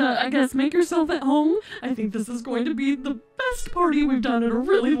coming, and I guess make yourself at home. I think this is going to be the best party we've done in a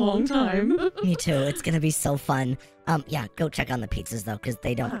really long time. Me too. It's gonna be so fun. Yeah, go check on the pizzas though, because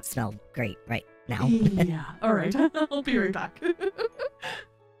they don't smell great right now. Yeah. All right. I'll be right back.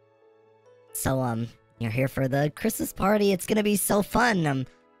 So you're here for the Christmas party. It's gonna be so fun.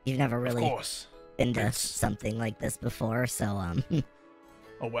 You've never really been to something like this before, so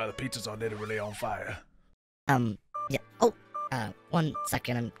Oh wow, the pizzas are literally on fire. Yeah. Oh, 1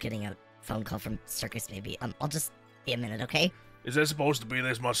 second. I'm getting a phone call from Circus Baby. I'll just be a minute, okay? Is there supposed to be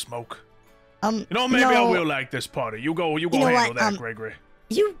this much smoke? Maybe I will like this party. You go handle that, Gregory.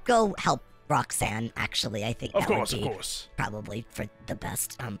 You go help Roxanne, actually. I think of that course, would be of course. Probably for the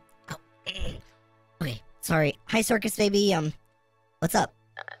best. Okay, sorry. Hi, Circus Baby. What's up?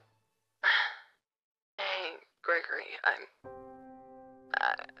 Hey, Gregory,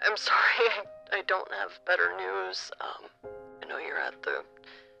 I'm sorry, I don't have better news. I know you're at the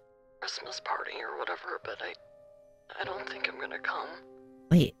Christmas party or whatever, but I don't think I'm gonna come.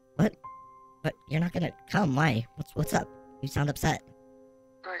 Wait, what? But you're not gonna come? Why? What's up? You sound upset.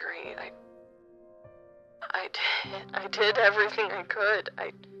 Gregory, I did everything I could.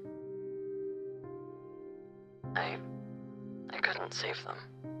 I couldn't save them.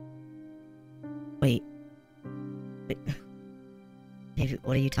 Wait. Baby,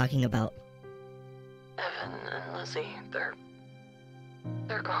 what are you talking about? Evan and Lizzie, they're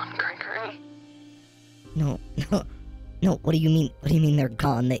gone, Gregory. No, what do you mean? What do you mean they're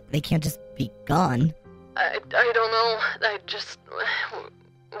gone? They can't just be gone. I don't know.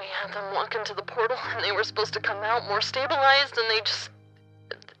 We had them walk into the portal and they were supposed to come out more stabilized and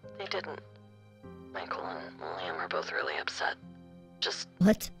they didn't. Michael and William are both really upset.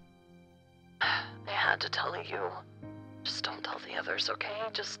 What? They had to tell you. Just don't tell the others, okay?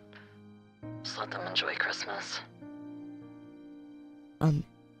 Just let them enjoy Christmas.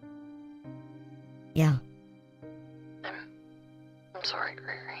 Yeah. I'm sorry,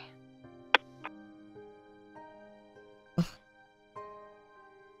 Gregory.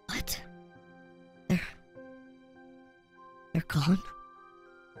 What? They're gone?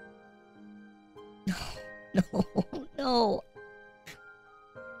 No.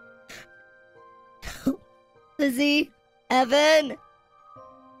 Lizzie, Evan,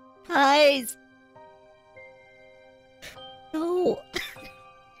 guys. No.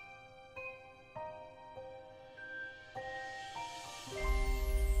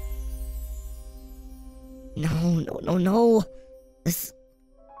 No. This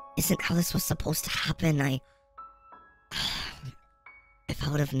isn't how this was supposed to happen. If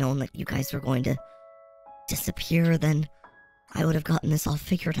I would have known that you guys were going to disappear, then I would have gotten this all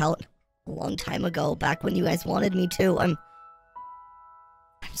figured out a long time ago, back when you guys wanted me to. I'm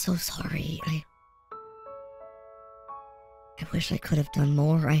so sorry. I wish I could have done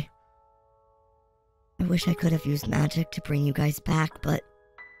more. I I wish I could have used magic to bring you guys back, but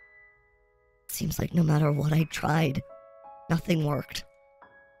it seems like no matter what I tried, nothing worked.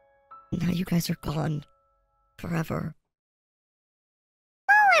 Now you guys are gone. Forever.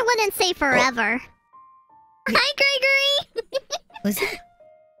 Well, I wouldn't say forever. Hi, Gregory! Was it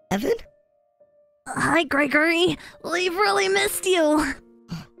Evan? Hi, Gregory. We've really missed you.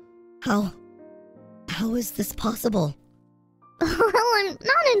 How is this possible? Well, I'm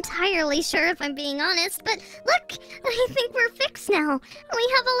not entirely sure if I'm being honest, but look, I think we're fixed now.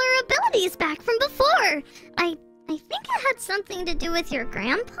 We have all our abilities back from before. I think it had something to do with your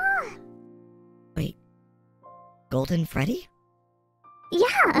grandpa? Wait, Golden Freddy?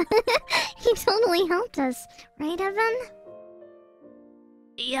 Yeah, he totally helped us, right, Evan?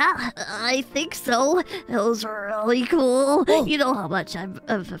 Yeah, I think so. It was really cool. Oh. You know how much of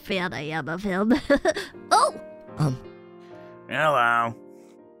a fan I am of him. Oh! Hello.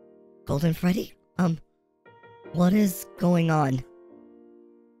 Golden Freddy? What is going on?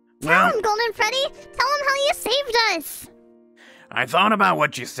 Tell him, Golden Freddy! Tell him how you saved us! I thought about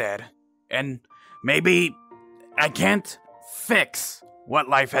what you said, and maybe I can't fix what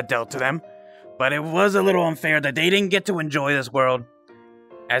life had dealt to them, but it was a little unfair that they didn't get to enjoy this world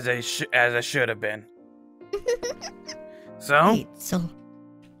as it should have been. So? Wait, so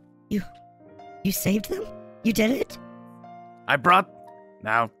you saved them? You did it?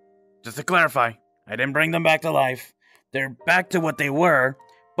 Now, just to clarify, I didn't bring them back to life. They're back to what they were,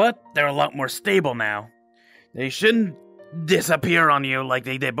 but they're a lot more stable now. They shouldn't disappear on you like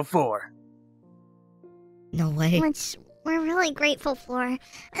they did before. No way. Which we're really grateful for.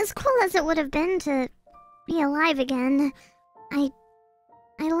 As cool as it would have been to be alive again, I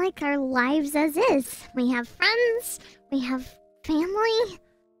like our lives as is. We have friends, we have family,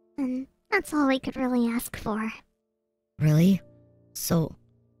 and that's all we could really ask for. Really? So,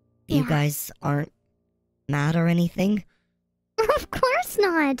 you guys aren't mad or anything? Of course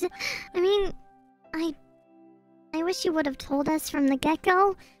not. I mean, I wish you would have told us from the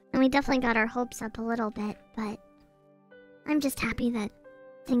get-go, and we definitely got our hopes up a little bit, but I'm just happy that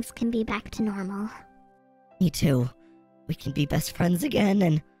things can be back to normal. Me too. We can be best friends again,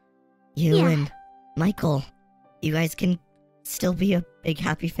 and you and Michael, you guys can still be a big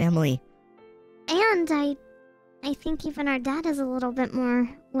happy family. And I think even our dad is a little bit more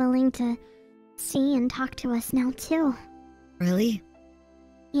willing to see and talk to us now, too. Really?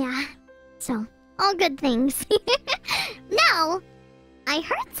 Yeah, so, all good things. Now, I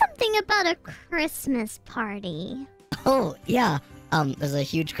heard something about a Christmas party. Oh, yeah. There's a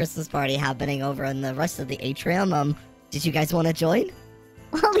huge Christmas party happening over in the rest of the atrium. Did you guys want to join?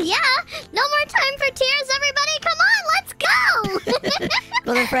 Well, yeah! No more time for tears, everybody! Come on, let's go!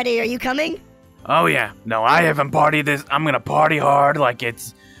 Golden Freddy, are you coming? Oh yeah, no, I haven't partied this. I'm gonna party hard like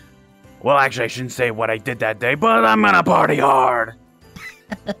it's... Well, actually, I shouldn't say what I did that day, but I'm gonna party hard.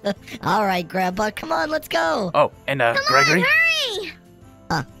 Alright, Grandpa, come on, let's go! Oh, and Gregory? Come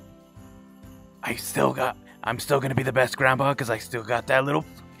on, hurry! I'm still gonna be the best grandpa, because I still got that little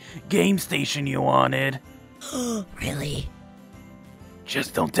game station you wanted. Really?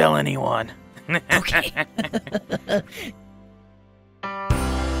 Just don't tell anyone. Okay.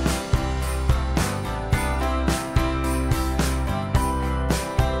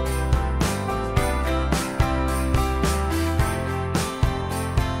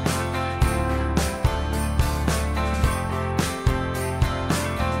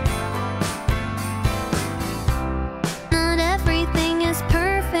 Not everything is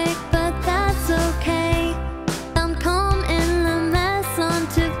perfect, but that's okay. I'm calm in the mess, on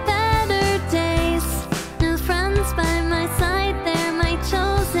to better days. New friends by my side, they're my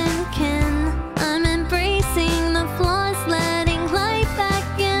chosen kin. I'm embracing the flaws, letting light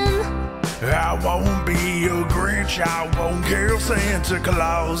back in. I won't be a Grinch, I won't kill Santa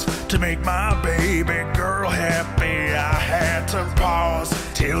Claus. To make my baby girl happy, I had to pause.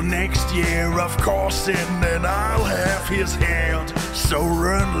 Till next year, of course, and then I'll have his hand. So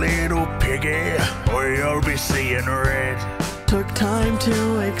run, little piggy, or you'll be seeing red. Took time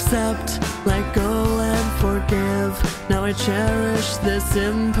to accept, let go and forgive. Now I cherish this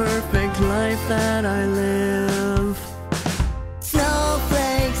imperfect life that I live.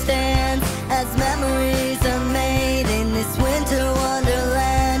 Snowflakes dance as memories are made in this winter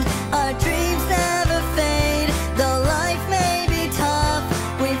wonderland. Our dreams never fade, though life may be tough.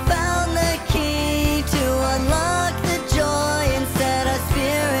 We found the key to unlock the joy and set our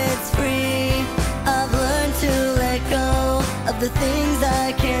spirits free. I've learned to let go of the things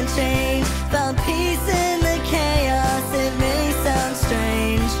I can't change. Found peace in the chaos, it may sound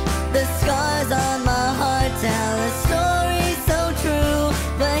strange. The scars on my heart tell a story.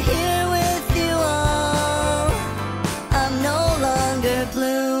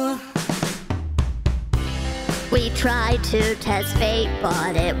 tried to test fate,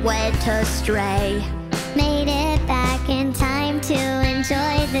 but it went astray. Made it back in time to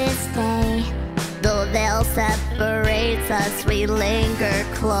enjoy this day. Though veil separates us, we linger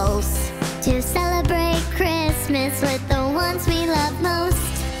close to celebrate Christmas with the ones we love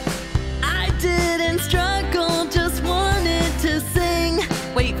most. I didn't struggle, just wanted to sing.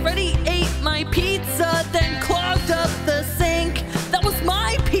 Wait, Freddy ate my pizza, then clogged up the sink. That was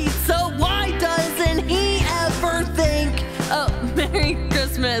my pizza, why doesn't he ever think? Oh, Merry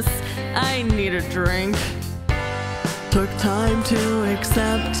Christmas, I need a drink. Took time to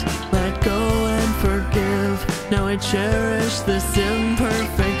accept, let go and forgive. Now I cherish this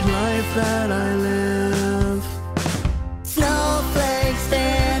imperfect life that I live. Snowflakes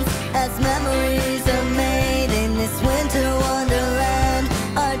dance as memories are made in this winter wonderland.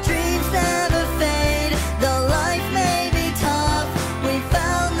 Our dreams never fade, though life may be tough. We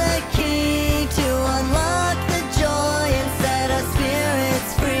found the key to unlock the joy and set our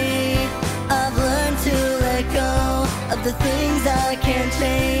spirits free. I've learned to let go of the things I can't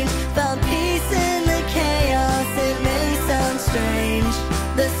change. Found peace in the chaos, it may sound strange.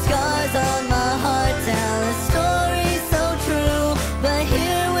 The scars on my heart tell a story so true, but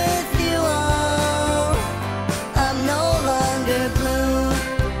here with you all, I'm no longer blue.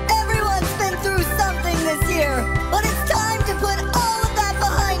 Everyone's been through something this year, but it's time to put all of that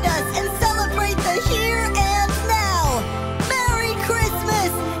behind us and celebrate the here and now. Merry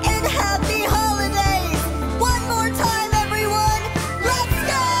Christmas and happy holidays! One more time, everyone, let's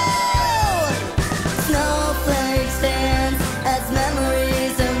go! Snowflakes dance as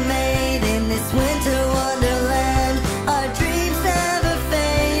memories are made in this winter wonderland. Our dreams never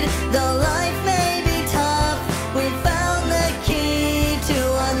fade, though life may be tough. We found the key to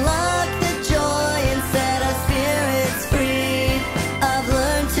unlock the joy and set our spirits free. I've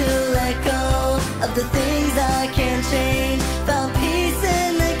learned to let go of the things I can't change. Found peace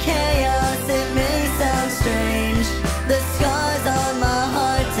in the chaos, it may sound strange. The scars on my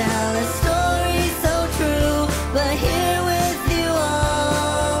heart tell a story so true, but here with you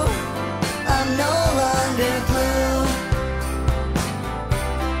all, I'm no longer blue.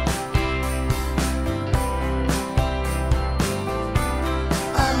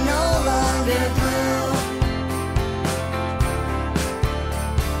 I'm no longer blue.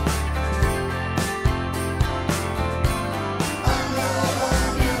 I'm no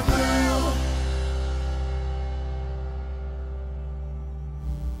longer blue.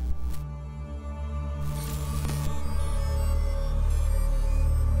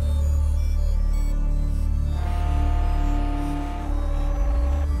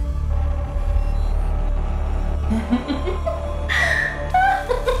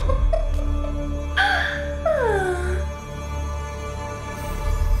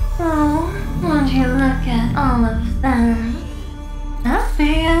 Oh, would you look at all of them?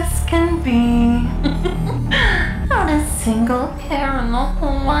 Happy as can be. Not a single care in the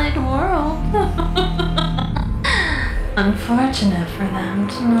whole wide world. Unfortunate for them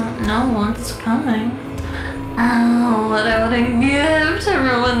to not know what's coming. Oh, what I wouldn't give to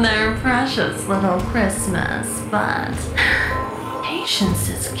ruin their precious little Christmas, but patience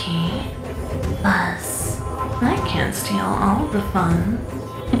is key. Plus, I can't steal all the fun.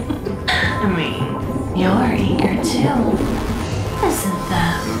 I mean, you're eager too. Isn't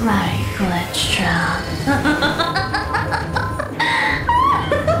that right, Glitch Trap?